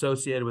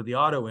 associated with the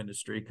auto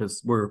industry,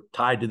 because we're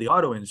tied to the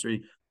auto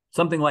industry,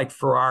 something like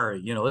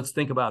Ferrari. Let's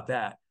think about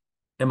that.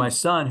 And my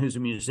son, who's a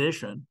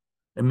musician,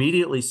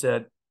 immediately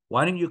said,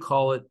 why don't you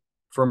call it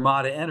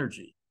Fermata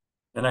Energy?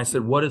 And I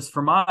said, what is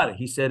Fermata?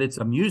 He said, it's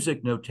a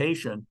music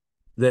notation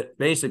that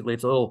basically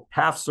it's a little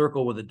half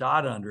circle with a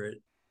dot under it.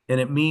 And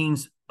it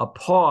means a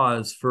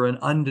pause for an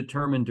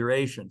undetermined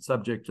duration,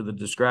 subject to the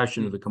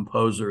discretion of the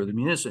composer or the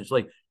musician. It's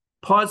like,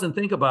 pause and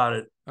think about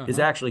it is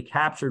actually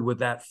captured with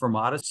that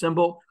Fermata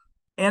symbol.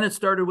 And it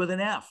started with an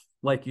F,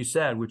 like you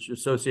said, which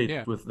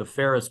associates with the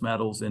ferrous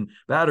metals in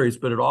batteries,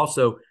 but it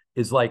also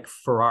is like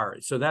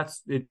Ferrari. So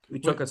that's it.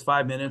 It took us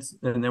 5 minutes,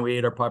 and then we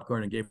ate our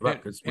popcorn and gave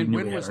up because we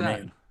knew we had our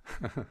name.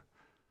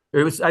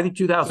 It was, I think,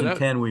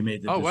 2010 we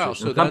made the decision. Wow.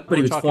 So the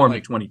company was formed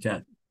in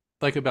 2010.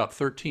 Like about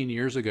 13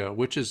 years ago,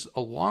 which is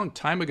a long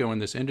time ago in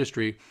this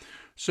industry.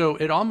 So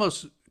it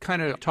almost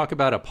kind of talk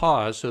about a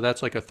pause. So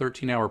that's like a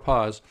 13-hour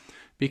pause.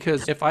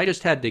 Because if I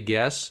just had to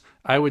guess,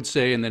 I would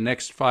say in the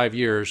next 5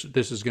 years,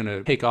 this is going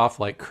to take off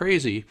like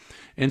crazy.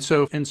 And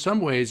so in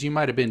some ways, you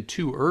might have been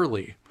too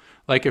early.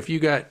 Like if you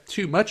got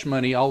too much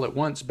money all at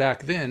once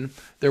back then,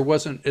 there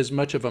wasn't as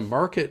much of a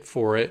market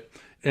for it.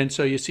 And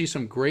so you see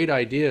some great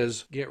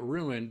ideas get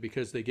ruined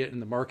because they get in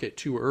the market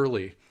too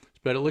early.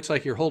 But it looks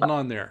like you're holding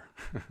on there.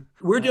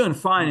 We're doing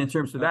fine in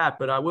terms of that,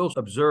 but I will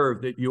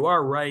observe that you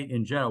are right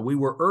in general. We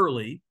were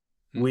early.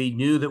 We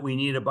knew that we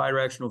needed a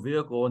bidirectional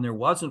vehicle, and there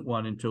wasn't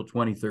one until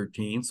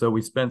 2013. So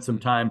we spent some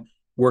time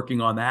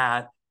working on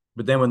that.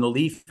 But then when the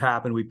Leaf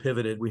happened, we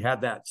pivoted. We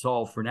had that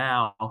solved for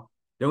now.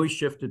 Then we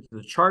shifted to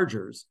the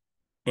chargers.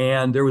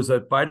 And there was a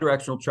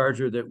bidirectional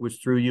charger that was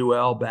through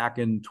UL back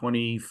in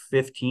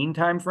 2015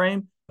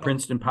 timeframe.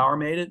 Princeton Power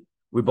made it.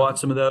 We bought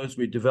some of those.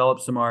 We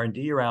developed some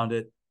R&D around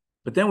it.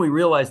 But then we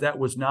realized that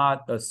was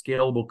not a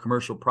scalable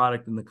commercial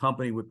product, and the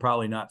company would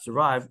probably not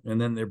survive. And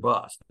then they're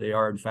bust. They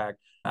are, in fact,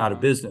 out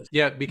of business.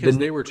 Yeah, because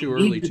they were too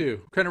early,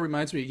 too. Kind of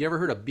reminds me, you ever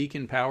heard of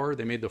Beacon Power?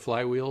 They made the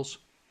flywheels.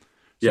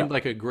 Seemed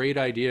like a great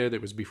idea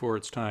that was before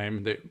its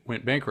time that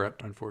went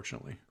bankrupt,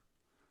 unfortunately.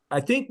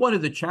 I think one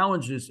of the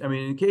challenges, I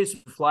mean, in case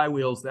of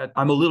flywheels, that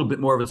I'm a little bit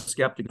more of a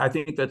skeptic. I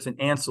think that's an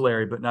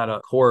ancillary, but not a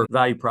core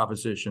value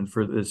proposition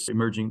for this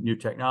emerging new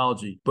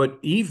technology.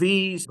 But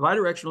EVs,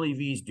 bidirectional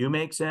EVs do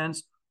make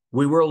sense.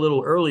 We were a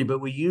little early, but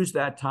we used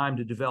that time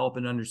to develop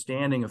an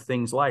understanding of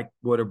things like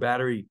what are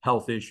battery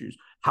health issues?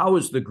 How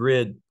is the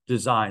grid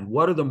designed?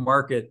 What are the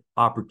market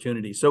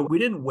opportunities? So we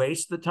didn't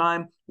waste the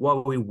time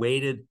while we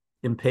waited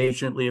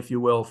impatiently, if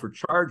you will, for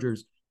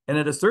chargers. And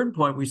at a certain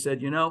point, we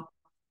said,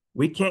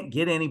 we can't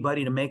get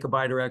anybody to make a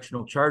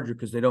bidirectional charger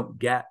because they don't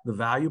get the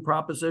value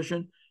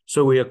proposition.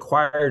 So we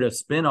acquired a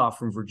spinoff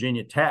from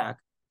Virginia Tech,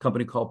 a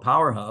company called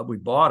PowerHub. We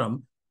bought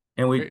them.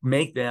 And we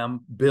make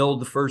them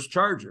build the first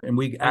charger. And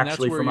we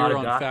actually, that's where you're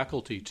on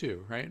faculty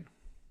too, right?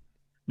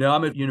 No,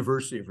 I'm at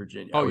University of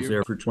Virginia. I was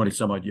there for 20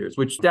 some odd years,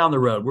 which is down the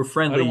road. We're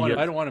friendly.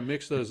 I don't want to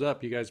mix those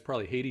up. You guys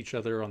probably hate each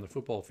other on the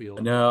football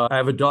field. No, I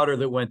have a daughter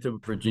that went to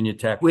Virginia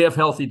Tech. We have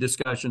healthy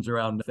discussions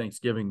around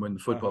Thanksgiving when the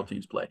football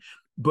teams play.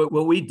 But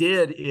what we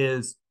did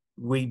is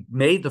we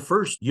made the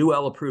first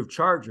UL approved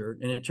charger,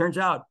 and it turns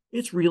out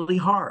it's really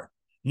hard.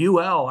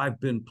 UL, I've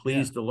been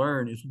pleased to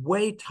learn, is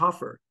way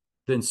tougher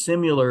than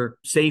similar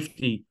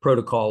safety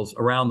protocols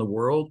around the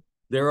world.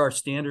 There are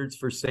standards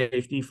for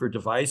safety for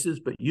devices,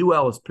 but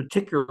UL is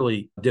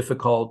particularly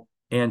difficult.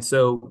 And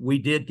so we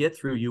did get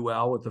through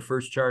UL with the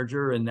first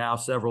charger, and now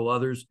several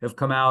others have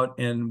come out.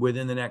 And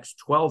within the next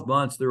 12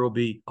 months, there will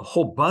be a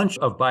whole bunch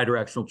of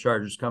bidirectional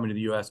chargers coming to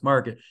the US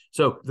market.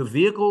 So the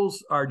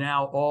vehicles are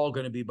now all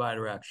going to be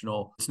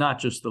bidirectional. It's not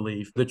just the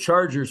Leaf. The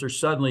chargers are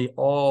suddenly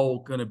all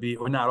going to be,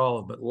 or not all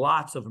of them, but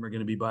lots of them are going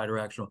to be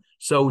bidirectional.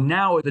 So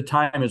now the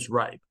time is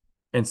ripe.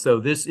 And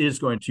so this is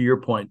going, to your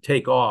point,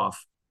 take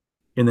off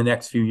in the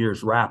next few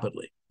years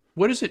rapidly.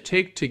 What does it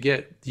take to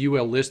get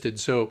UL listed?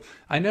 So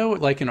I know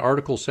like in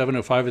Article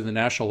 705 of the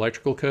National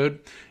Electrical Code,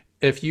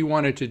 if you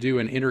wanted to do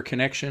an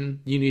interconnection,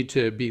 you need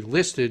to be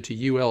listed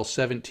to UL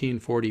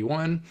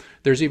 1741.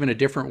 There's even a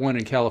different one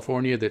in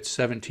California that's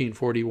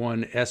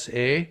 1741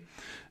 SA.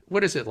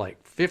 What is it,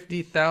 like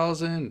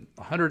 $50,000,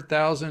 $100,000,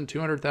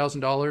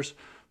 $200,000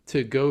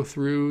 to go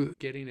through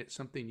getting it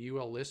something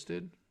UL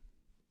listed?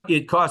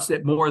 It costs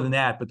it more than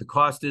that, but the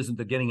cost isn't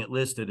the getting it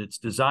listed. It's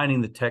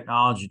designing the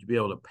technology to be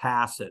able to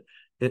pass it.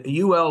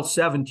 UL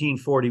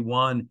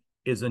 1741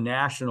 is a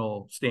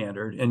national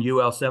standard, and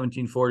UL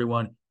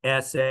 1741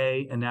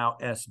 SA and now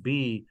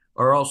SB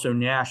are also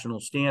national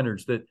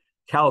standards that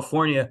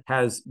California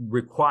has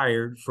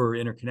required for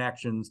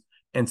interconnections,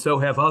 and so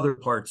have other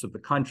parts of the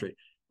country.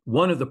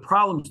 One of the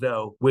problems,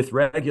 though, with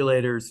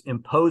regulators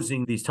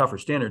imposing these tougher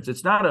standards,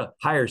 it's not a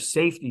higher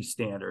safety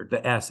standard,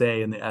 the SA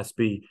and the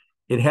SB.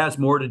 It has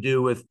more to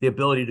do with the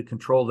ability to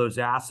control those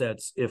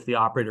assets if the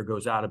operator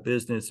goes out of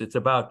business. It's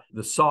about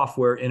the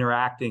software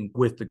interacting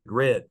with the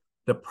grid.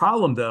 The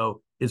problem,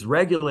 though, is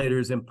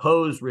regulators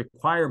impose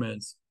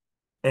requirements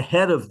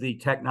ahead of the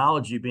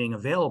technology being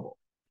available.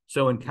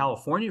 So in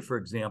California, for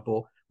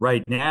example,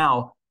 right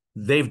now,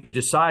 they've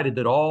decided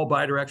that all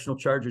bidirectional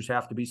chargers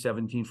have to be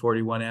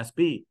 1741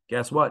 SB.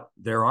 Guess what?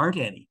 There aren't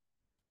any.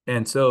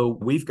 And so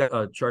we've got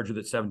a charger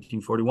that's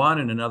 1741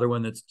 and another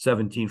one that's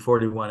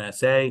 1741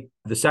 SA.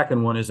 The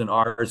second one isn't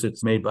ours.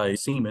 It's made by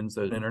Siemens,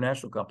 an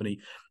international company.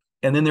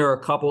 And then there are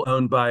a couple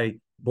owned by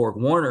Borg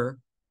Warner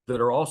that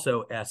are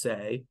also SA.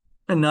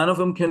 And none of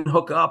them can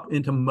hook up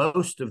into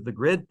most of the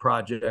grid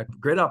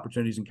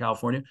opportunities in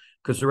California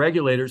because the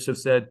regulators have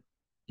said,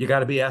 you got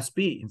to be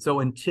SB. And so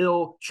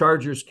until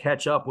chargers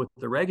catch up with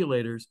the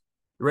regulators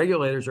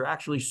are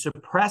actually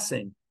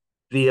suppressing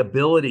the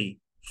ability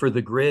for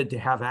the grid to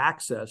have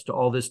access to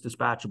all this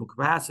dispatchable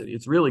capacity.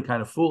 It's really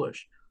kind of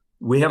foolish.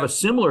 We have a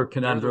similar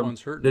conundrum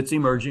that's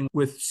emerging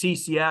with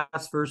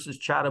CCS versus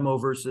CHAdeMO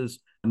versus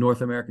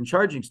North American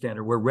Charging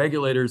Standard, where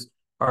regulators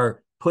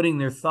are putting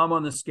their thumb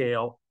on the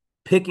scale,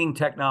 picking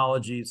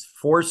technologies,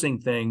 forcing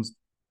things,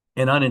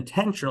 and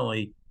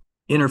unintentionally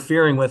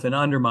interfering with and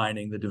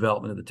undermining the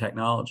development of the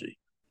technology.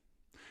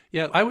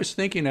 Yeah, I was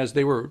thinking as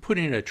they were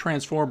putting a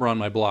transformer on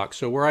my block.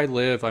 So where I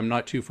live, I'm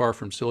not too far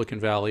from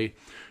Silicon Valley.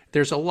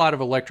 There's a lot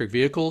of electric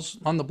vehicles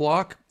on the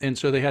block, and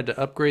so they had to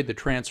upgrade the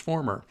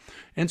transformer.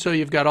 And so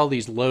you've got all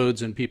these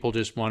loads, and people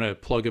just want to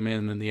plug them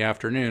in the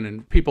afternoon.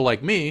 And people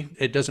like me,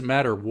 it doesn't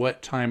matter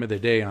what time of the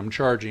day I'm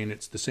charging,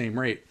 it's the same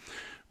rate,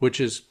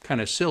 which is kind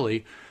of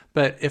silly.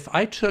 But if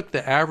I took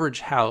the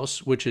average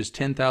house, which is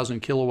 10,000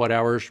 kilowatt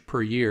hours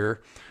per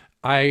year,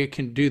 I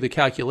can do the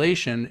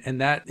calculation, and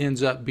that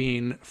ends up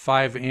being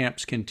 5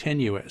 amps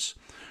continuous.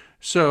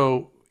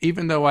 So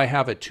even though I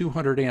have a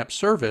 200 amp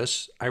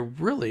service, I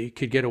really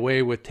could get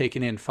away with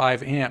taking in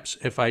 5 amps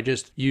if I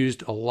just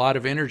used a lot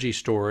of energy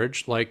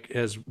storage, like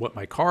as what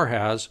my car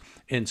has,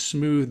 and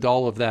smoothed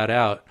all of that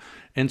out.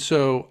 And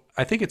so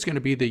I think it's going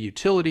to be the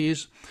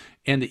utilities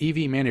and the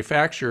EV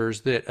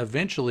manufacturers that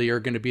eventually are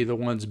going to be the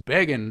ones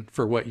begging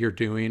for what you're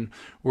doing,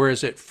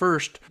 whereas at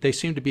first they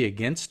seem to be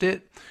against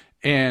it,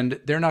 and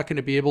they're not going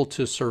to be able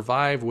to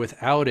survive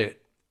without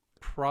it,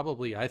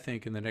 probably, I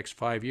think, in the next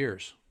 5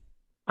 years.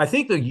 I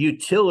think the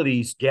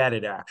utilities get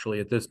it, actually,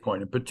 at this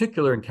point, in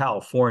particular in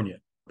California.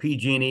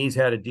 PG&E's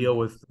had to deal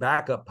with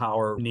backup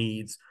power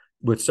needs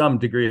with some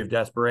degree of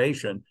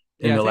desperation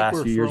in the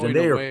last few years.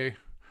 And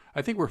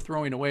I think we're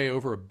throwing away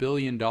over $1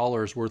 billion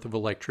worth of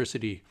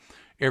electricity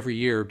every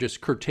year,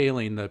 just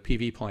curtailing the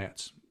PV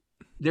plants.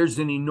 There's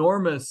an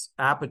enormous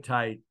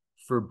appetite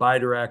for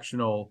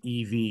bidirectional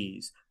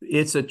EVs.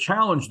 It's a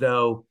challenge,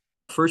 though.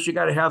 First, you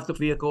got to have the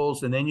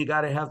vehicles, and then you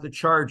got to have the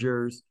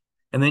chargers.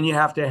 And then you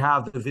have to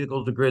have the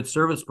vehicle-to-grid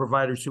service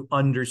providers who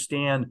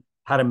understand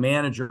how to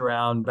manage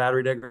around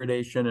battery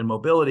degradation and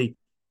mobility.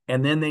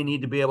 And then they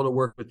need to be able to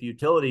work with the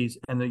utilities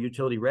and the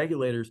utility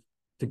regulators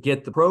to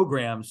get the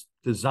programs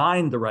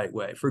designed the right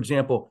way. For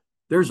example,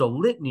 there's a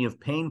litany of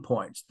pain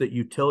points that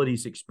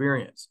utilities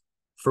experience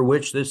for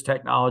which this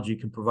technology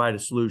can provide a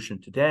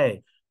solution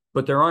today.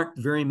 But there aren't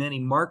very many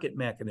market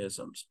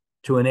mechanisms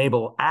to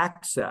enable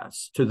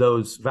access to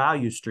those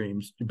value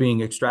streams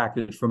being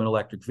extracted from an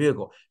electric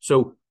vehicle.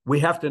 So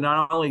we have to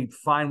not only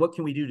find what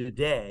can we do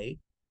today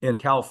in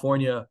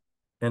California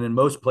and in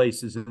most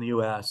places in the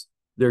US,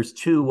 there's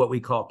two what we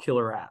call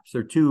killer apps.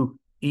 They're two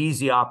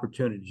easy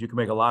opportunities. You can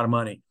make a lot of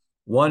money.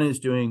 One is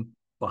doing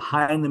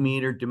behind the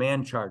meter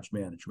demand charge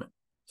management.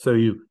 So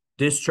you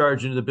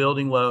discharge into the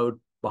building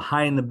load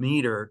behind the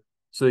meter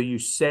so you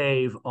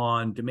save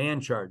on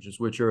demand charges,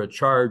 which are a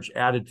charge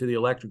added to the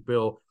electric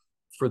bill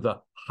for the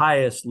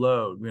highest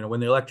load. When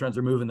the electrons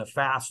are moving the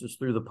fastest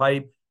through the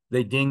pipe,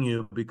 they ding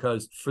you,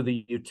 because for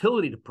the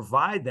utility to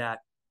provide that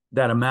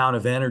amount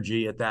of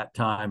energy at that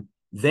time,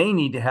 they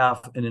need to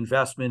have an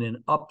investment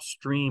in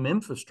upstream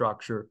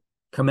infrastructure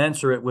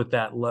commensurate with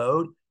that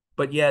load.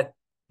 But yet,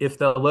 if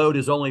the load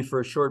is only for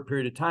a short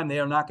period of time, they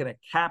are not going to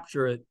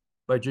capture it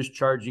by just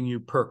charging you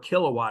per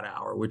kilowatt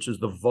hour, which is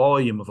the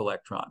volume of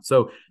electrons.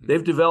 So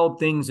they've developed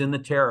things in the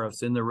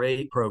tariffs, in the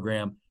rate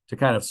program, to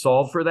kind of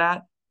solve for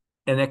that.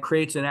 And that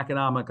creates an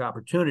economic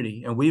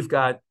opportunity. And we've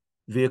got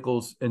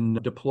vehicles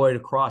deployed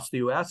across the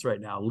US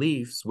right now,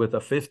 Leafs with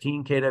a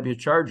 15 kW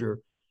charger,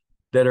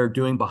 that are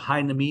doing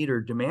behind the meter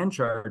demand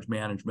charge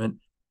management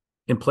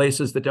in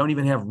places that don't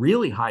even have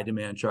really high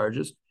demand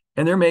charges.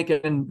 And they're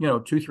making,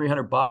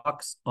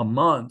 $200-300 a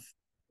month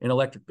in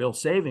electric bill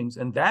savings.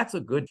 And that's a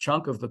good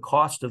chunk of the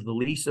cost of the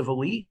lease of a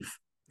Leaf.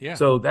 Yeah.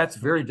 So that's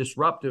very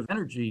disruptive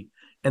energy.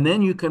 And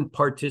then you can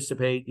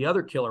participate. The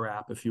other killer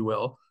app, if you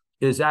will,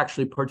 is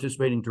actually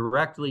participating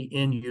directly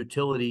in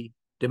utility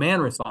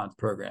demand response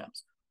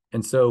programs.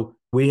 And so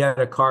we had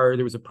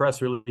there was a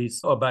press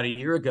release about a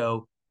year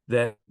ago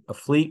that a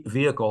fleet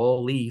vehicle,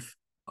 a Leaf,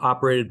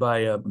 operated by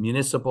a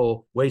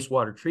municipal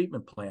wastewater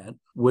treatment plant,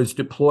 was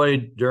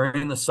deployed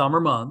during the summer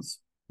months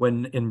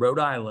in Rhode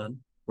Island,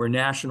 where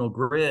National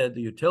Grid,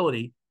 the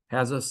utility,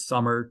 has a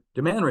summer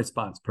demand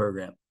response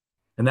program.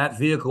 And that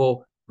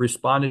vehicle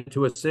responded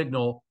to a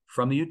signal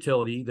from the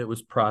utility that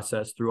was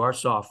processed through our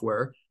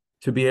software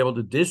to be able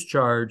to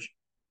discharge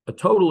a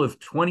total of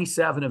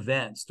 27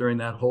 events during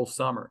that whole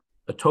summer,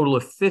 a total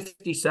of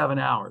 57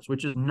 hours,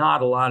 which is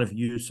not a lot of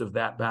use of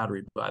that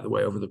battery, by the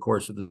way, over the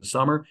course of the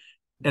summer.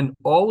 And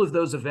all of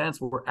those events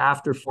were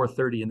after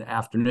 4:30 in the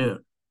afternoon.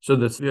 So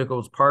this vehicle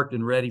was parked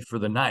and ready for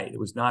the night. It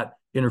was not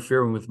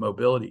interfering with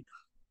mobility.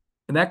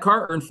 And that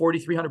car earned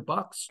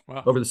 $4,300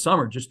 over the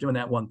summer just doing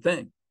that one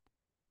thing.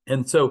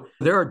 And so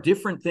there are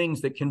different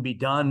things that can be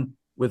done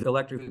with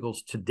electric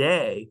vehicles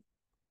today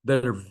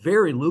that are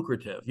very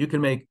lucrative. You can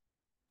make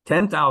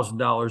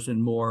 $10,000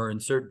 and more in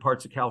certain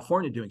parts of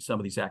California doing some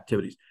of these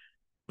activities.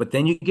 But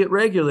then you get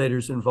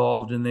regulators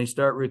involved and they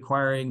start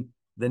requiring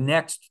the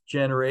next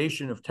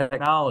generation of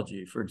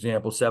technology, for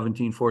example,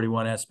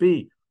 1741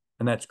 SB.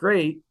 And that's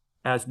great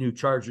as new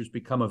chargers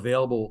become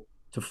available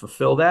to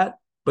fulfill that.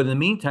 But in the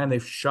meantime,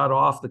 they've shut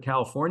off the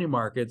California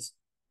markets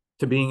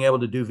to being able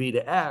to do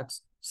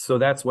V2X. So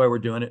that's why we're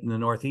doing it in the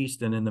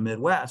Northeast and in the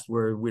Midwest,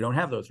 where we don't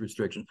have those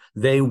restrictions.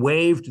 They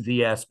waived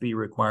the SB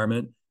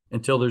requirement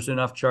until there's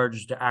enough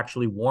charges to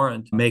actually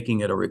warrant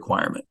making it a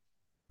requirement.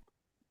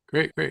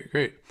 Great.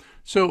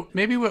 So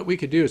maybe what we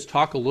could do is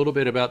talk a little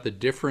bit about the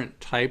different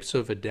types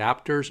of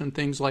adapters and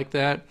things like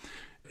that.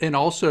 And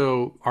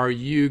also, are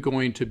you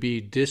going to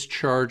be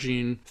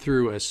discharging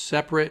through a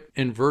separate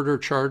inverter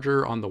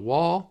charger on the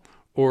wall?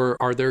 Or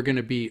are there going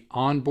to be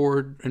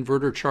onboard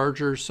inverter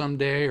chargers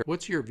someday? Or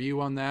what's your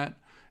view on that?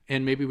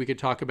 And maybe we could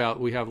talk about,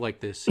 we have like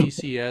the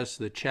CCS,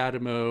 the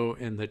CHAdeMO,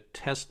 and the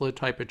Tesla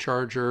type of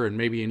charger, and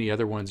maybe any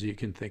other ones you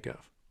can think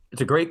of.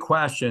 It's a great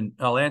question.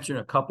 I'll answer in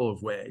a couple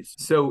of ways.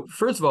 So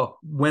first of all,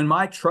 when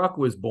my truck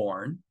was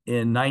born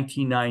in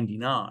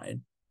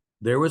 1999,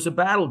 there was a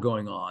battle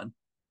going on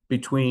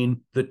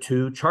between the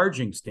two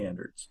charging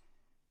standards.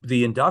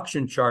 The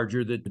induction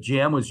charger that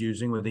GM was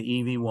using with the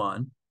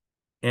EV1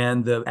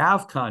 and the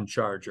Avcon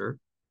charger,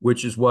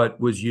 which is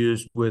what was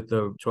used with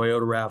the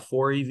Toyota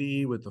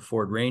RAV4 EV, with the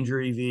Ford Ranger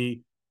EV.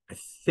 I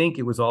think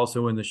it was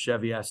also in the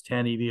Chevy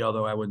S10 EV,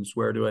 although I wouldn't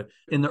swear to it.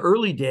 In the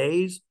early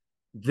days,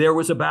 there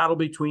was a battle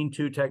between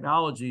two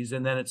technologies.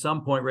 And then at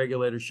some point,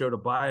 regulators showed a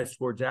bias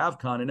towards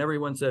Avcon, and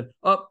everyone said,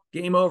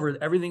 game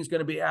over. Everything's going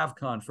to be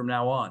Avcon from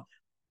now on.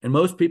 And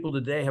most people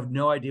today have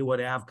no idea what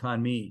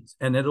Avcon means.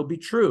 And it'll be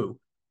true.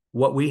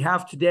 What we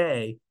have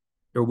today,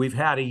 or we've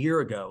had a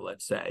year ago,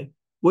 let's say,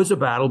 was a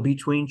battle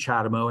between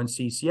CHAdeMO and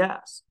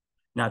CCS.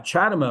 Now,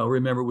 CHAdeMO,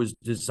 remember, was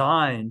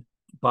designed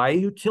by a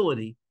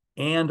utility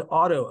and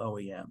auto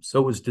OEM.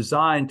 So it was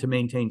designed to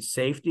maintain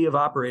safety of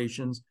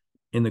operations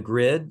in the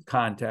grid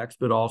context,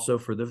 but also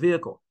for the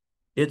vehicle.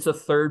 It's a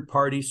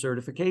third-party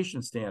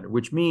certification standard,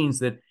 which means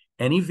that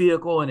any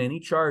vehicle and any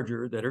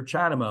charger that are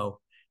CHAdeMO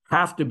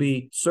have to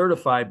be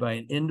certified by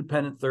an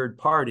independent third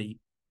party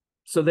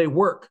so they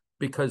work,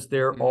 because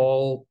they're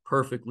all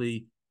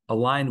perfectly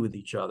aligned with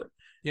each other.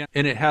 Yeah,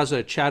 and it has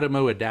a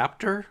CHAdeMO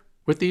adapter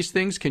with these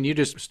things. Can you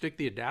just stick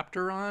the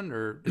adapter on,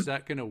 or is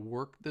that going to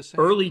work the same?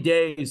 Early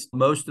days,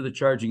 most of the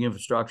charging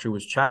infrastructure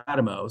was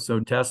CHAdeMO. So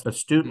Tesla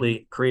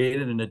astutely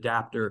created an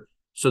adapter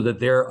so that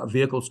their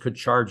vehicles could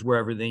charge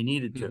wherever they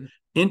needed to.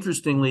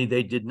 Interestingly,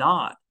 they did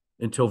not,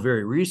 until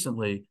very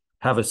recently,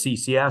 have a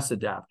CCS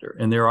adapter.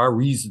 And there are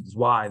reasons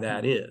why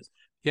that is.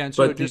 Yeah, and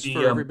so just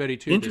for everybody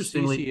too, the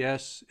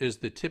CCS is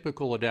the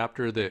typical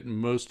adapter that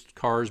most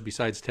cars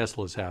besides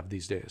Teslas have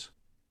these days.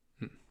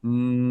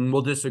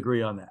 We'll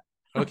disagree on that.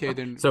 Okay,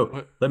 then.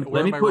 So let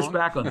me push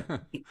back on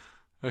that.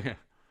 Okay.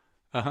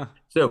 Uh-huh.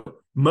 So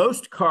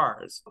most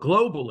cars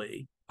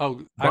globally,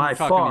 Oh, I'm by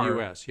talking the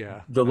far, US,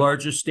 yeah. the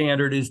largest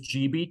standard is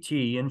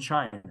GBT in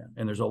China.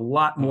 And there's a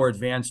lot Oh. more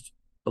advanced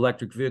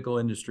electric vehicle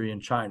industry in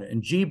China.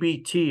 And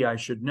GBT, I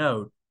should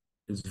note,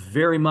 is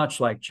very much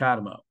like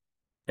CHAdeMO.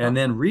 And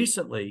then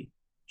recently,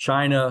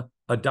 China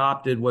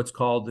adopted what's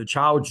called the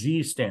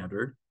V2G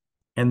standard.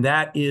 And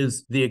that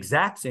is the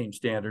exact same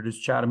standard as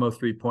CHAdeMO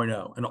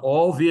 3.0. And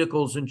all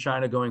vehicles in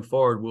China going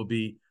forward will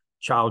be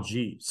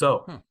V2G.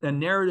 So a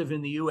narrative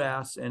in the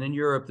US and in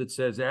Europe that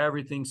says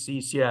everything's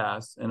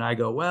CCS. And I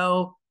go,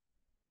 well,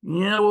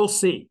 yeah, we'll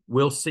see.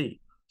 We'll see.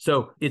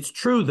 So it's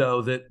true,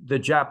 though, that the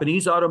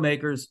Japanese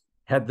automakers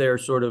had their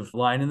sort of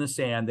line in the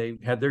sand. They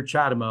had their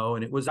CHAdeMO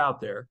and it was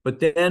out there. But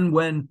then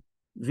when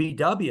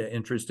VW,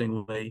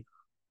 interestingly,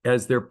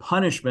 as their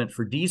punishment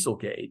for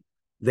Dieselgate,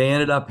 they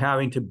ended up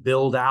having to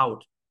build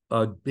out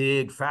a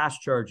big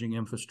fast charging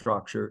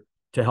infrastructure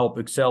to help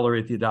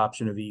accelerate the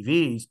adoption of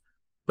EVs.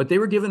 But they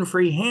were given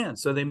free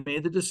hands. So they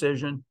made the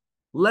decision,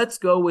 let's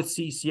go with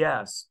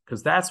CCS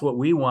because that's what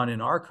we want in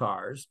our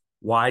cars.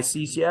 Why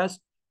CCS?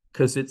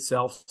 Because it's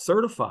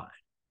self-certified.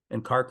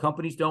 And car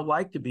companies don't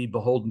like to be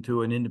beholden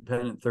to an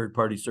independent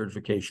third-party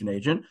certification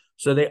agent.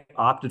 So they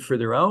opted for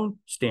their own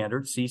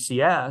standard,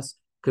 CCS,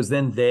 because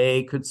then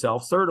they could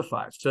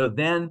self-certify. So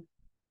then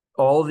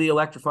all the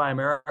Electrify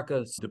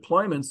America's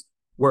deployments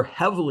were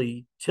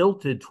heavily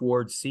tilted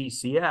towards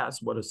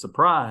CCS. What a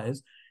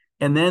surprise.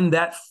 And then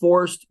that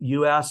forced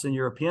US and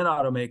European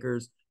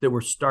automakers that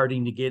were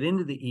starting to get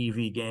into the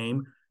EV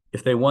game,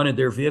 if they wanted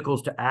their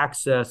vehicles to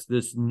access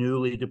this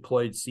newly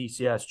deployed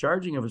CCS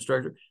charging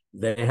infrastructure,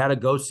 they had to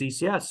go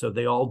CCS. So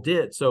they all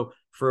did. So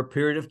for a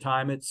period of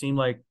time, it seemed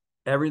like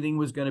everything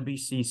was going to be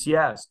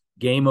CCS.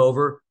 Game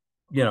over,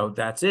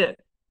 that's it.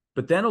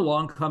 But then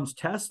along comes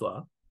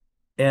Tesla,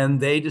 and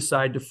they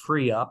decide to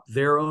free up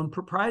their own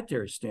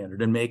proprietary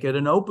standard and make it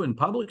an open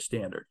public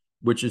standard,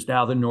 which is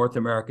now the North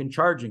American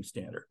Charging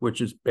Standard, which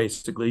is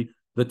basically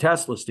the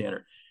Tesla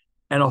standard.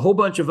 And a whole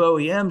bunch of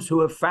OEMs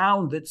who have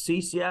found that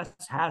CCS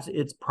has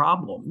its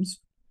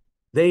problems,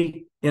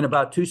 they, in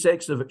about two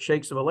shakes of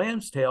a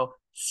lamb's tail,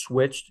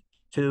 switched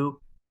to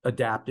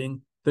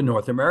adapting the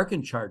North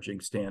American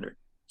Charging Standard.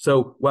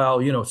 So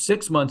while,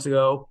 6 months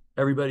ago,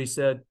 everybody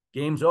said,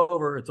 game's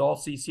over, it's all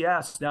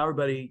CCS. Now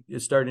everybody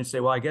is starting to say,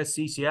 well, I guess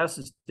CCS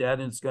is dead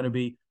and it's going to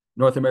be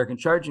North American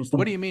Charging Standard.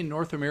 What do you mean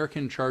North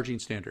American Charging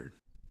Standard?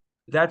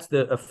 That's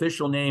the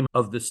official name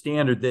of the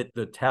standard that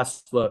the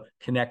Tesla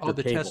connector Oh,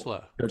 the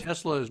cable.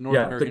 Tesla is North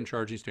American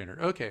Charging Standard.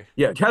 Okay.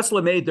 Yeah,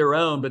 Tesla made their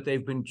own, but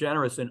they've been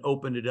generous and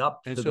opened it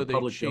up and to so the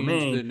public domain. And so they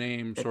changed the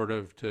name sort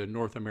of to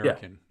North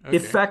American. Yeah. Okay.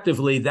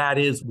 Effectively, that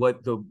is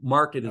what the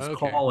market is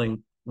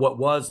calling what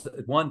was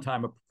at one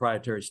time a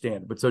proprietary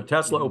standard. But so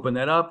Tesla opened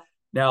that up.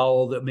 Now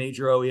all the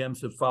major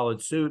OEMs have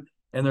followed suit,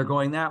 and they're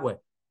going that way.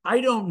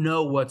 I don't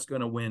know what's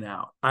going to win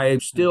out. I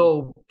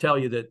still tell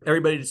you that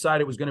everybody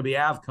decided it was going to be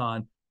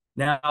Avcon.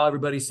 Now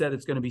everybody said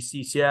it's going to be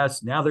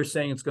CCS. Now they're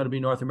saying it's going to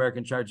be North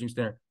American Charging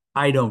Standard.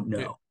 I don't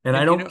know. And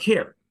I don't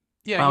care.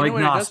 Yeah, I'm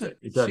agnostic.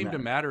 It doesn't seem to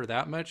matter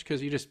that much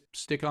because you just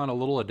stick on a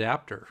little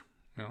adapter.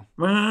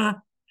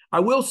 I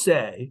will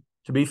say,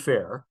 to be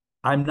fair,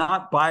 I'm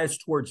not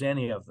biased towards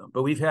any of them,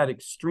 but we've had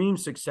extreme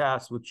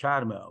success with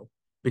CHAdeMO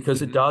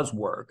because it does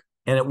work.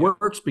 And it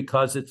works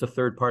because it's a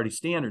third-party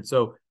standard.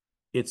 So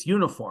it's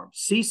uniform.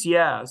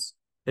 CCS,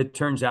 it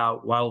turns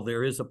out, while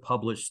there is a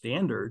published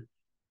standard,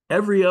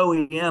 every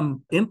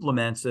OEM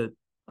implements it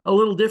a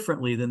little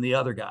differently than the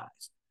other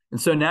guys. And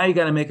so now you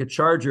got to make a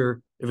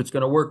charger. If it's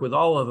going to work with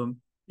all of them,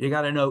 you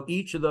got to know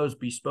each of those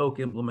bespoke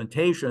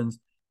implementations.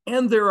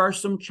 And there are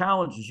some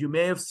challenges. You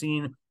may have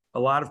seen a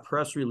lot of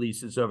press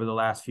releases over the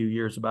last few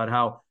years about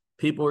how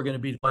people are going to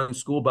be deploying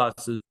school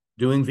buses,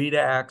 doing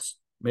V2X,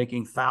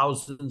 making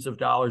thousands of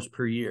dollars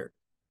per year.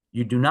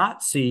 You do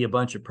not see a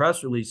bunch of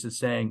press releases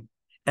saying,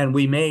 and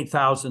we made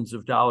thousands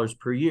of dollars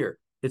per year.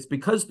 It's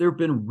because there have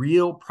been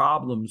real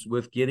problems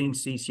with getting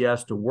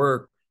CCS to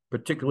work,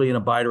 particularly in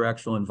a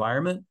bidirectional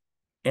environment.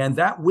 And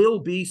that will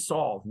be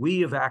solved.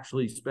 We have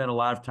actually spent a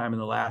lot of time in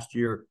the last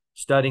year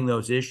studying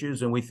those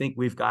issues, and we think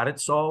we've got it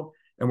solved.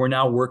 And we're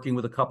now working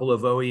with a couple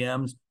of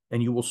OEMs,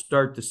 and you will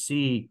start to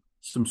see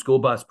some school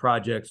bus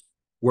projects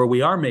where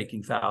we are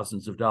making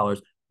thousands of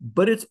dollars.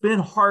 But it's been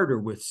harder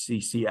with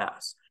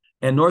CCS.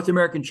 And North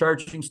American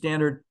Charging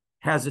Standard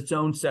has its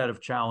own set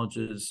of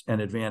challenges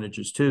and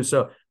advantages too.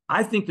 So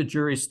I think the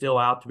jury's still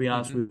out, to be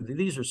honest with you.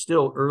 These are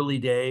still early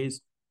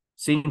days.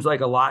 Seems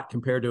like a lot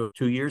compared to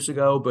 2 years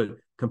ago, but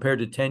compared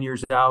to 10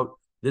 years out,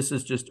 this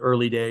is just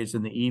early days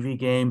in the EV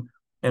game.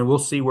 And we'll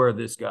see where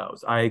this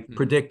goes. I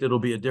predict it'll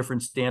be a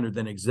different standard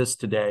than exists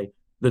today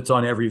that's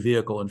on every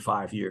vehicle in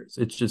 5 years.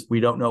 It's just, we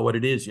don't know what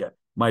it is yet.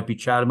 Might be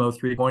CHAdeMO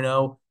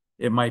 3.0.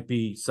 It might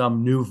be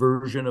some new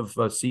version of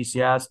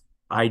CCS.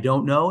 I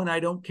don't know, and I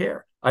don't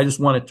care. I just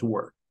want it to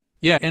work.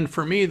 Yeah, and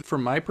for me,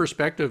 from my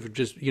perspective,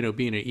 just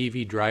being an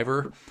EV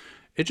driver,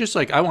 it's just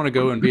like I want to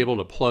go and be able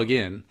to plug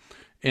in.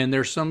 And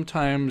there's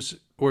sometimes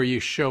where you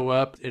show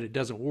up and it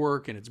doesn't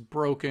work and it's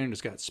broken,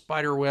 it's got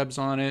spider webs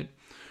on it.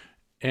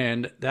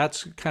 And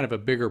that's kind of a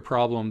bigger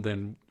problem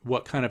than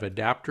what kind of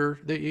adapter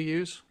that you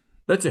use.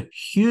 That's a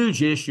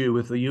huge issue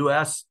with the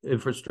US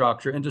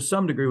infrastructure and to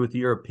some degree with the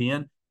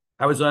European.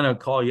 I was on a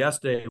call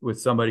yesterday with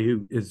somebody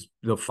who is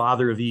the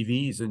father of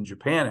EVs in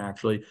Japan,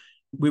 actually.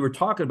 We were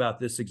talking about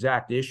this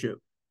exact issue.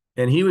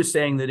 And he was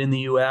saying that in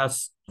the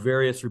US,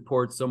 various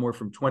reports, somewhere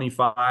from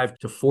 25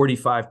 to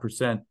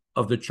 45%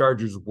 of the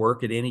chargers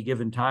work at any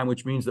given time,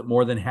 which means that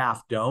more than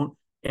half don't.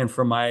 And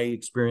from my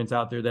experience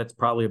out there, that's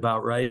probably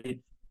about right.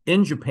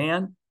 In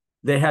Japan,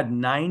 they had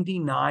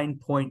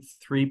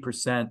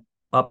 99.3%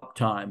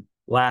 uptime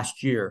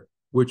last year,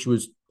 which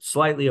was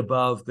slightly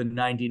above the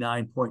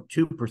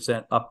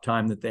 99.2%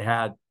 uptime that they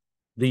had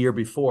the year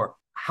before.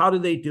 How do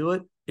they do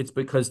it? It's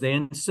because they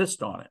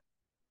insist on it.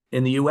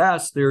 In the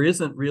US, there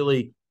isn't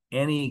really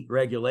any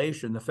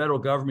regulation. The federal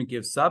government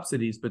gives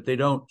subsidies, but they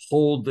don't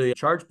hold the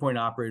charge point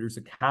operators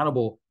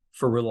accountable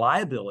for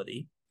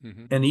reliability.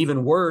 Mm-hmm. And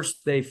even worse,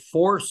 they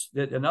force,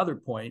 at another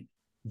point,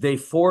 they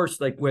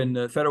force, like when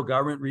the federal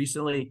government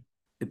recently,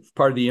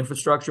 part of the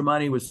infrastructure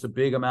money was a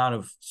big amount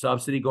of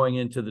subsidy going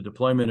into the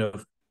deployment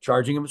of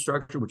charging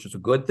infrastructure, which is a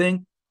good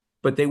thing.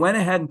 But they went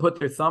ahead and put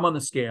their thumb on the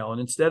scale. And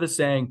instead of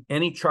saying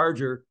any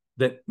charger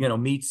that,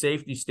 meets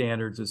safety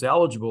standards is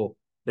eligible,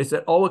 they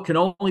said, oh, it can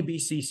only be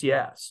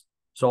CCS.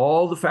 So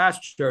all the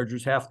fast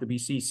chargers have to be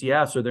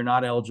CCS or they're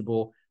not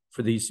eligible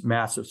for these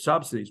massive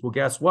subsidies. Well,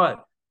 guess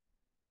what?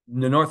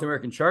 The North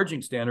American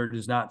Charging Standard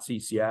is not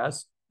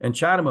CCS and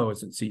CHAdeMO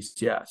isn't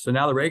CCS. So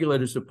now the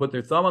regulators have put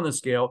their thumb on the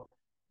scale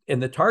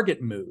and the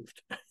target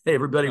moved.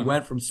 Everybody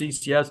went from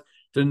CCS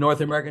to the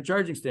North American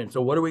Charging Standard.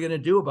 So what are we going to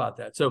do about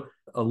that? So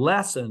a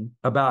lesson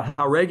about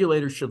how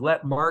regulators should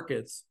let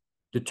markets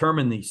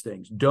determine these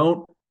things.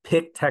 Don't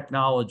pick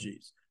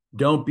technologies.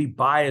 Don't be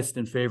biased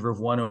in favor of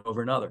one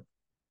over another.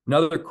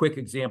 Another quick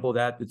example of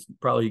that, it's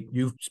probably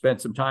you've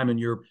spent some time in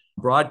your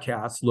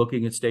broadcasts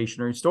looking at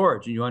stationary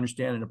storage and you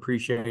understand and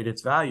appreciate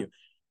its value.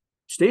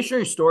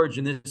 Stationary storage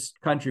in this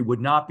country would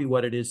not be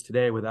what it is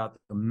today without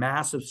the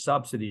massive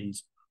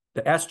subsidies,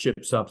 the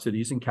S-chip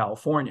subsidies in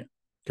California,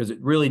 because it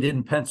really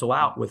didn't pencil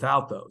out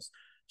without those.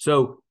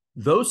 So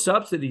those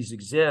subsidies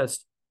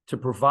exist to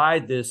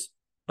provide this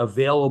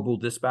available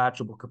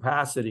dispatchable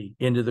capacity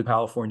into the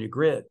California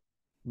grid.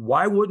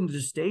 Why wouldn't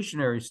a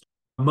stationary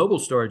mobile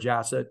storage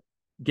asset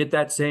get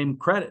that same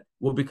credit?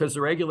 Well, because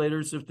the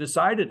regulators have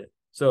decided it.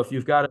 So if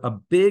you've got a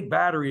big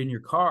battery in your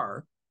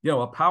car, a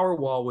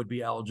Powerwall would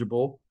be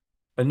eligible.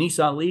 A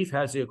Nissan Leaf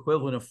has the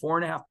equivalent of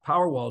 4.5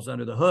 Powerwalls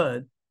under the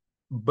hood,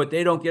 but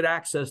they don't get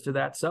access to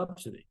that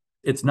subsidy.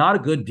 It's not a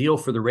good deal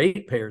for the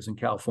ratepayers in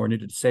California,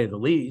 to say the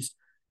least.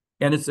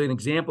 And it's an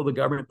example of the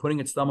government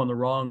putting its thumb on the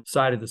wrong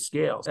side of the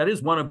scale. That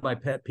is one of my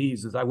pet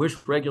peeves, is I wish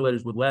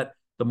regulators would let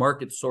the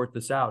market sort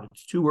this out.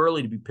 It's too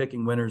early to be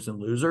picking winners and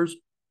losers.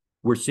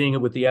 We're seeing it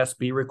with the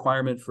SB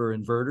requirement for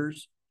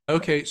inverters.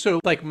 Okay,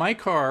 so like my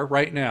car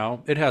right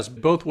now, it has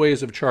both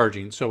ways of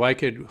charging. So I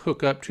could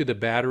hook up to the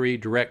battery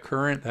direct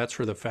current. That's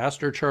for the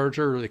faster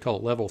charger. They call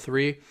it level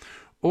 3.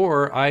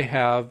 Or I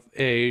have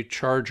a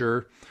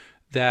charger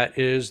that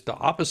is the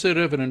opposite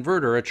of an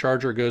inverter. A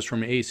charger goes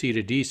from AC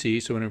to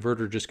DC, so an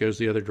inverter just goes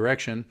the other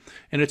direction.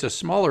 And it's a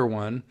smaller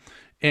one.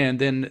 And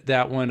then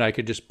that one, I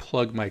could just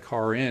plug my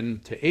car in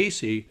to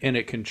AC and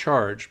it can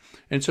charge.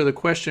 And so the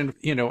question,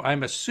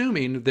 I'm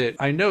assuming that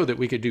I know that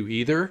we could do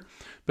either,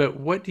 but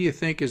what do you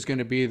think is going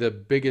to be the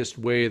biggest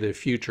way of the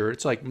future?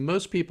 It's like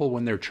most people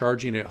when they're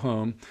charging at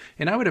home,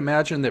 and I would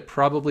imagine that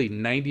probably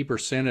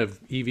 90% of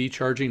EV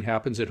charging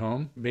happens at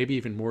home, maybe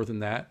even more than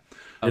that.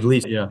 At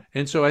least, yeah.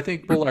 And so I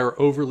think people are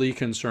overly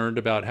concerned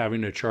about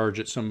having to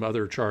charge at some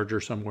other charger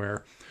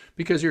somewhere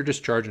because you're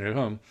just charging at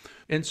home.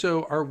 And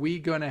so are we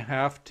going to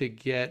have to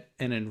get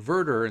an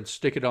inverter and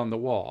stick it on the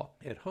wall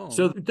at home?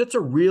 So that's a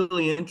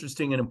really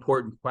interesting and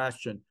important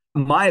question.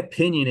 My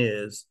opinion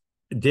is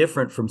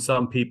different from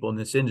some people in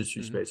this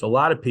industry space. A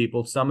lot of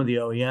people, some of the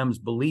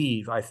OEMs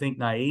believe, I think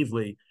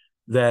naively,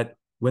 that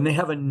when they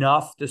have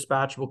enough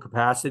dispatchable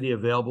capacity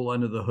available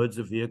under the hoods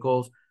of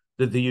vehicles,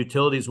 that the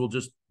utilities will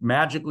just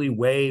magically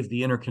waive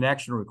the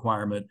interconnection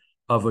requirement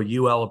of a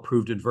UL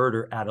approved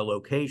inverter at a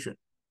location.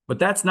 But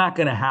that's not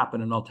going to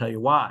happen, and I'll tell you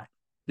why.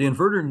 The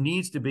inverter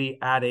needs to be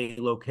at a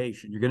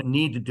location. You're going to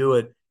need to do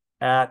it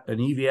at an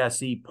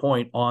EVSE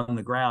point on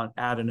the ground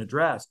at an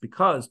address,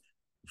 because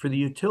for the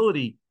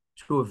utility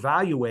to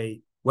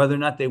evaluate whether or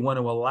not they want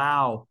to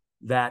allow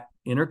that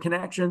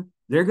interconnection,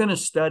 they're going to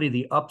study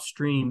the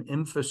upstream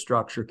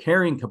infrastructure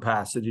carrying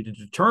capacity to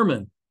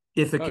determine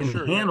if it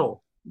can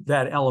handle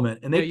that element.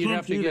 And they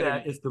can't do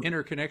that if the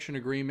interconnection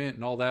agreement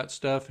and all that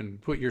stuff and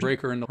put your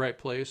breaker in the right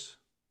place.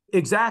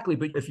 Exactly.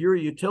 But if you're a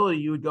utility,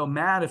 you would go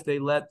mad if they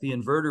let the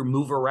inverter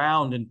move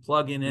around and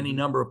plug in any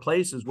number of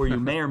places where you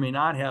may or may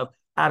not have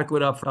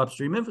adequate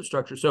upstream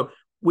infrastructure. So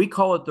we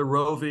call it the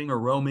roving or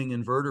roaming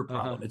inverter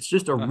problem. It's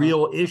just a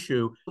real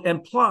issue.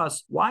 And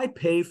plus, why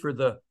pay for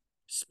the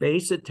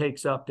space it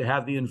takes up to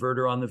have the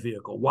inverter on the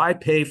vehicle? Why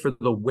pay for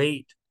the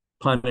weight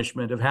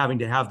punishment of having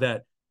to have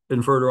that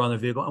inverter on the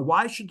vehicle? And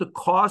why should the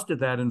cost of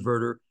that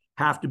inverter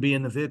have to be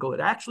in the vehicle? It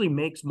actually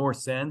makes more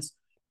sense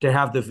to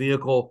have the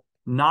vehicle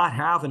not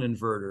have an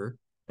inverter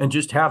and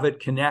just have it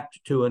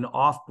connect to an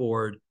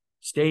off-board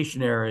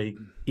stationary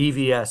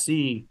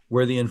EVSE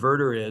where the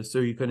inverter is, so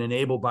you can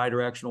enable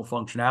bidirectional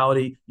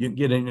functionality. You can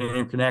get an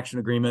interconnection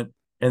agreement,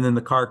 and then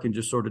the car can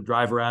just sort of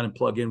drive around and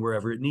plug in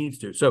wherever it needs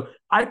to. So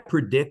I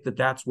predict that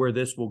that's where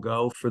this will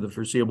go for the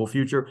foreseeable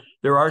future.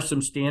 There are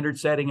some standard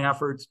setting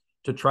efforts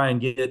to try and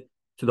get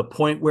to the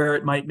point where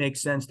it might make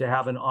sense to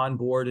have an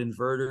onboard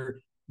inverter,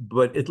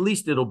 but at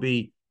least it'll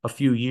be a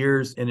few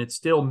years, and it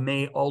still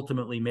may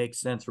ultimately make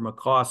sense from a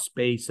cost,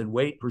 space, and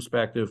weight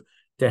perspective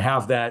to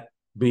have that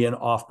be an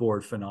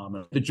off-board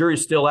phenomenon. The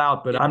jury's still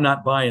out, but I'm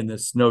not buying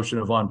this notion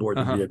of onboard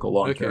the vehicle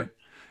long term.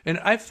 And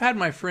I've had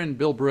my friend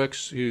Bill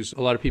Brooks, who's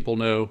a lot of people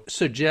know,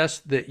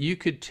 suggest that you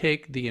could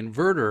take the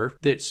inverter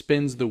that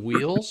spins the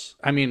wheels.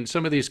 I mean,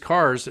 some of these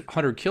cars,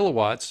 100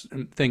 kilowatts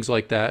and things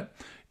like that,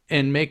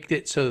 and make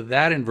it so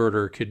that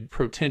inverter could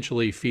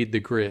potentially feed the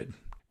grid.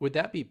 Would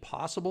that be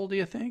possible, do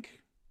you think?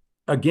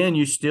 Again,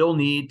 you still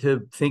need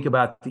to think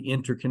about the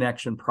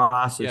interconnection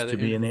process to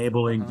be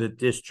enabling the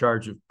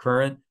discharge of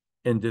current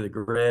into the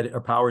grid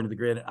or power into the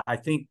grid. I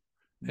think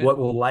what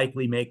will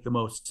likely make the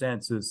most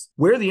sense is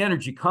where the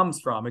energy comes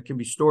from. It can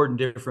be stored in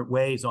different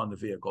ways on the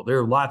vehicle. There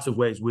are lots of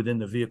ways within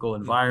the vehicle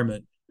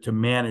environment to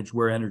manage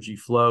where energy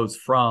flows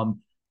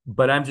from.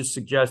 But I'm just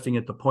suggesting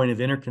at the point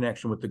of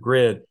interconnection with the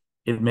grid,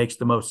 it makes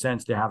the most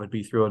sense to have it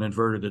be through an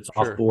inverter that's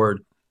off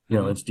board.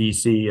 It's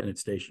DC and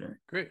it's stationary.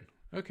 Great.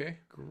 Okay,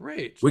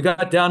 great. We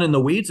got down in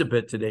the weeds a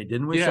bit today,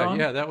 didn't we, Sean?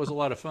 Yeah, that was a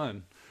lot of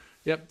fun.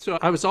 Yep. So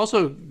I was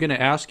also going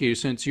to ask you,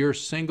 since you're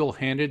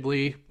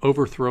single-handedly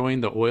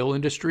overthrowing the oil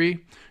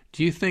industry,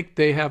 do you think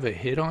they have a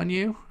hit on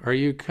you? Are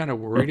you kind of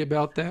worried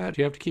about that?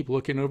 Do you have to keep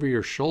looking over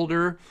your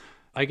shoulder?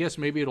 I guess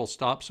maybe it'll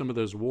stop some of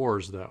those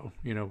wars, though,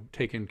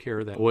 taking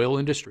care of that oil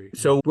industry.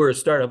 So we're a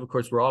startup. Of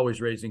course, we're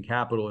always raising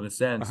capital in a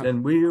sense.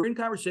 And we're in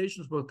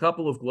conversations with a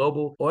couple of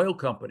global oil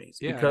companies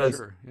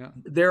because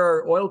there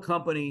are oil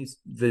companies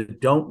that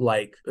don't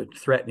like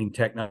threatening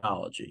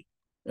technology.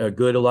 A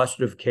good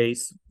illustrative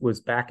case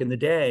was back in the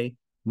day,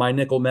 my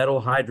nickel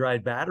metal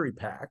hydride battery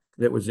pack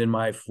that was in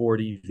my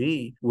Ford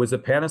EV was a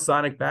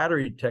Panasonic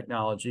battery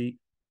technology,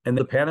 and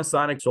the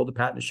Panasonic sold the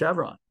patent to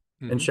Chevron.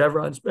 And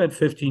Chevron spent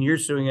 15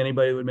 years suing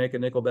anybody who would make a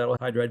nickel metal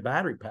hydride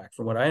battery pack,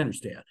 from what I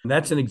understand. And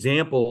that's an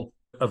example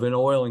of an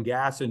oil and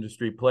gas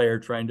industry player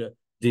trying to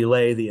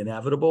delay the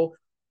inevitable.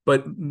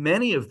 But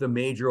many of the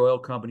major oil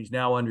companies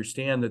now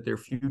understand that their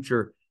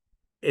future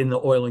in the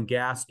oil and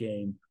gas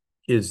game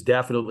is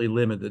definitely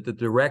limited. The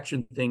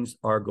direction things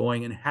are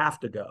going and have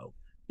to go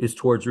is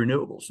towards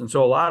renewables. And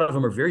so a lot of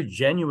them are very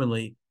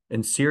genuinely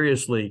and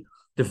seriously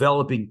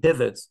developing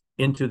pivots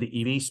into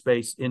the EV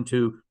space,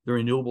 into the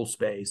renewable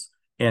space.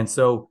 And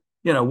so,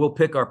 we'll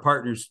pick our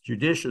partners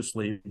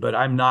judiciously, but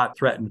I'm not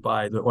threatened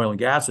by the oil and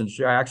gas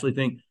industry. I actually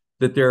think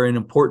that they're an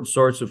important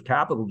source of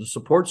capital to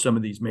support some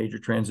of these major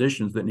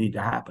transitions that need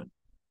to happen.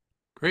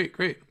 Great.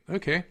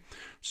 Okay.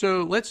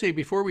 So let's say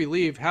before we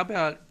leave, how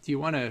about, do you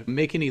want to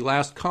make any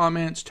last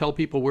comments, tell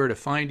people where to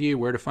find you,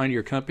 where to find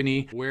your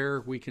company,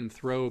 where we can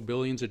throw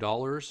billions of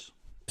dollars?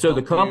 So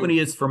the company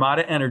is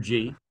Fermata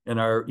Energy,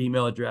 and our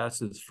email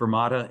address is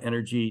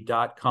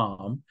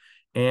fermataenergy.com.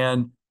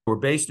 And we're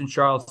based in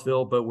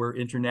Charlottesville, but we're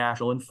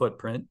international in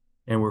footprint,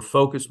 and we're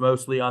focused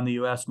mostly on the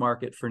U.S.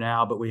 market for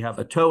now, but we have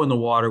a toe in the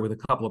water with a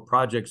couple of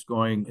projects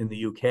going in the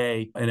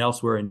U.K. and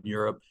elsewhere in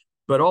Europe.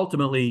 But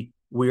ultimately,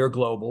 we are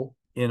global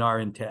in our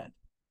intent.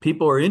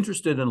 People are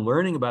interested in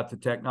learning about the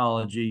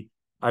technology.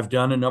 I've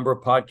done a number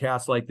of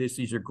podcasts like this.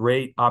 These are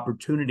great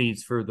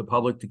opportunities for the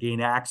public to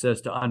gain access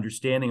to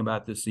understanding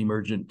about this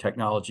emergent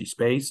technology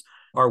space.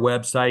 Our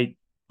website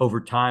over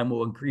time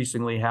will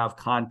increasingly have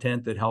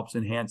content that helps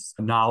enhance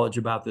knowledge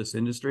about this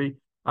industry.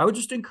 I would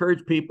just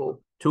encourage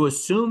people to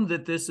assume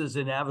that this is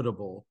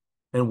inevitable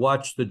and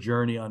watch the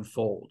journey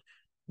unfold.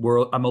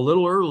 I'm a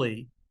little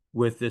early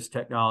with this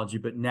technology,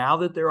 but now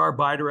that there are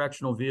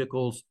bidirectional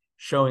vehicles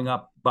showing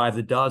up by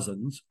the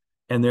dozens,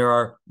 and there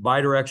are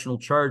bidirectional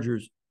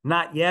chargers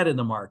not yet in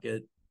the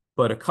market,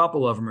 but a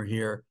couple of them are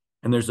here,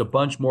 and there's a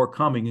bunch more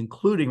coming,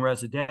 including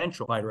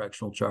residential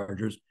bidirectional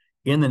chargers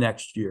in the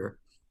next year.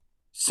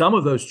 Some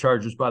of those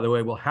chargers, by the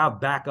way, will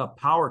have backup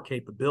power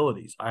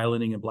capabilities,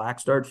 islanding and black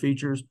start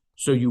features,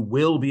 so you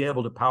will be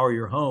able to power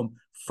your home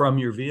from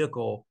your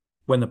vehicle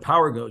when the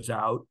power goes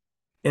out.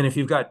 And if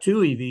you've got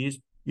two EVs,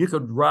 you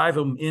could drive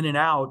them in and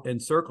out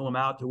and circle them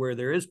out to where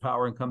there is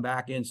power and come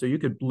back in. So you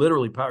could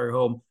literally power your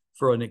home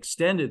for an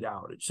extended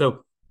outage. So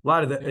a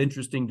lot of the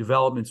interesting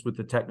developments with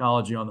the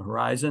technology on the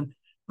horizon.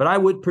 But I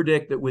would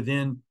predict that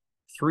within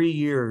 3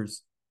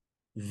 years,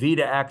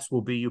 V2X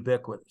will be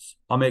ubiquitous.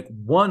 I'll make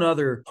one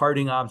other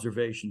parting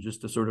observation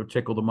just to sort of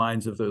tickle the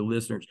minds of the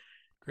listeners.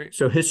 Great.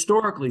 So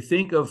historically,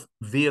 think of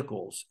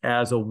vehicles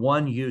as a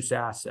one-use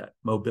asset,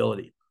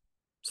 mobility.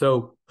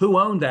 So who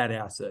owned that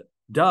asset?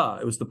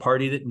 It was the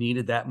party that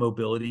needed that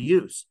mobility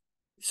use.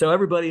 So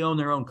everybody owned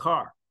their own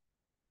car.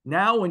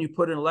 Now, when you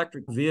put an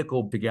electric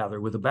vehicle together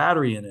with a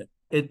battery in it,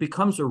 it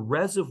becomes a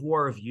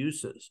reservoir of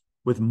uses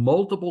with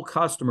multiple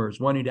customers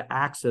wanting to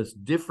access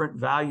different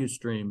value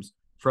streams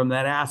from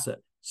that asset.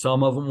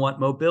 Some of them want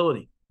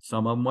mobility.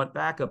 Some of them want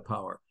backup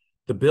power.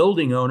 The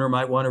building owner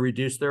might want to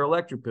reduce their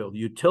electric bill. The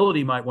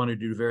utility might want to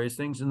do various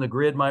things, and the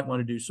grid might want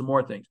to do some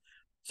more things.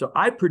 So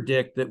I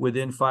predict that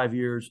within 5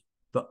 years,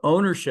 the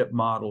ownership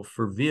model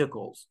for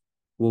vehicles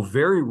will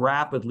very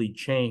rapidly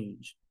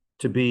change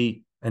to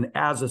be an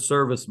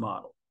as-a-service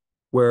model,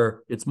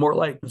 where it's more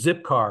like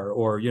Zipcar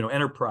or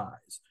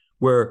Enterprise,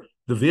 where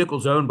the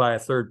vehicle's owned by a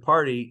third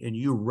party and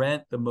you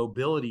rent the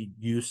mobility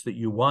use that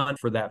you want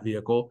for that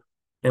vehicle.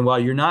 And while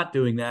you're not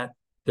doing that,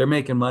 they're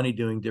making money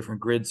doing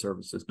different grid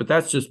services. But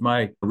that's just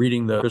my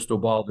reading the crystal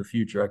ball of the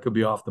future. I could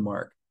be off the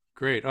mark.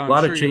 Great. A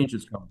lot of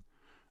changes coming.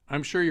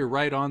 I'm sure you're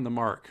right on the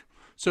mark.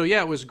 So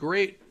yeah, it was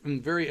great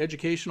and very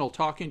educational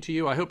talking to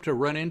you. I hope to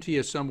run into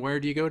you somewhere.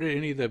 Do you go to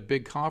any of the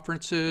big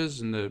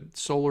conferences in the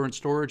solar and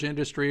storage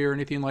industry or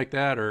anything like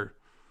that? Or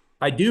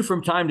I do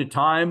from time to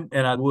time,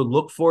 and I would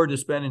look forward to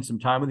spending some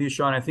time with you,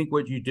 Sean. I think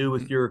what you do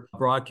with your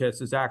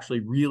broadcast is actually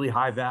really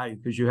high value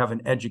because you have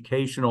an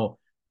educational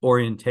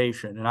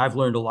orientation. And I've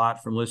learned a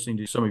lot from listening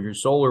to some of your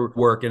solar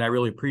work, and I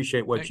really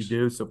appreciate what you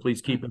do. So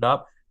please keep it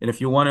up. And if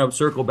you want to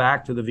circle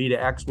back to the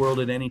V2X world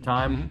at any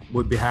time,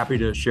 would be happy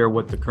to share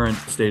what the current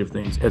state of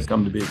things has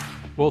come to be.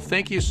 Well,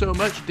 thank you so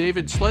much,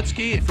 David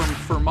Slutzky from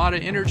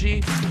Fermata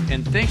Energy.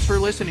 And thanks for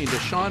listening to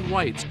Sean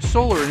White's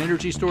Solar and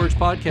Energy Storage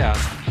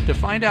Podcast. To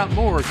find out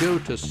more, go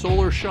to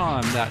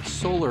SolarSean, that's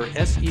solar,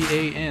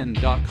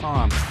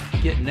 SEAN.com.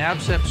 Get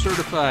NABCEP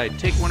certified,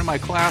 take one of my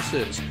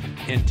classes,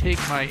 and take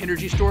my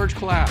energy storage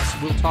class.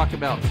 We'll talk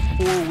about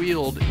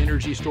four-wheeled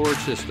energy storage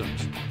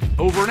systems.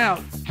 Over and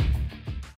out.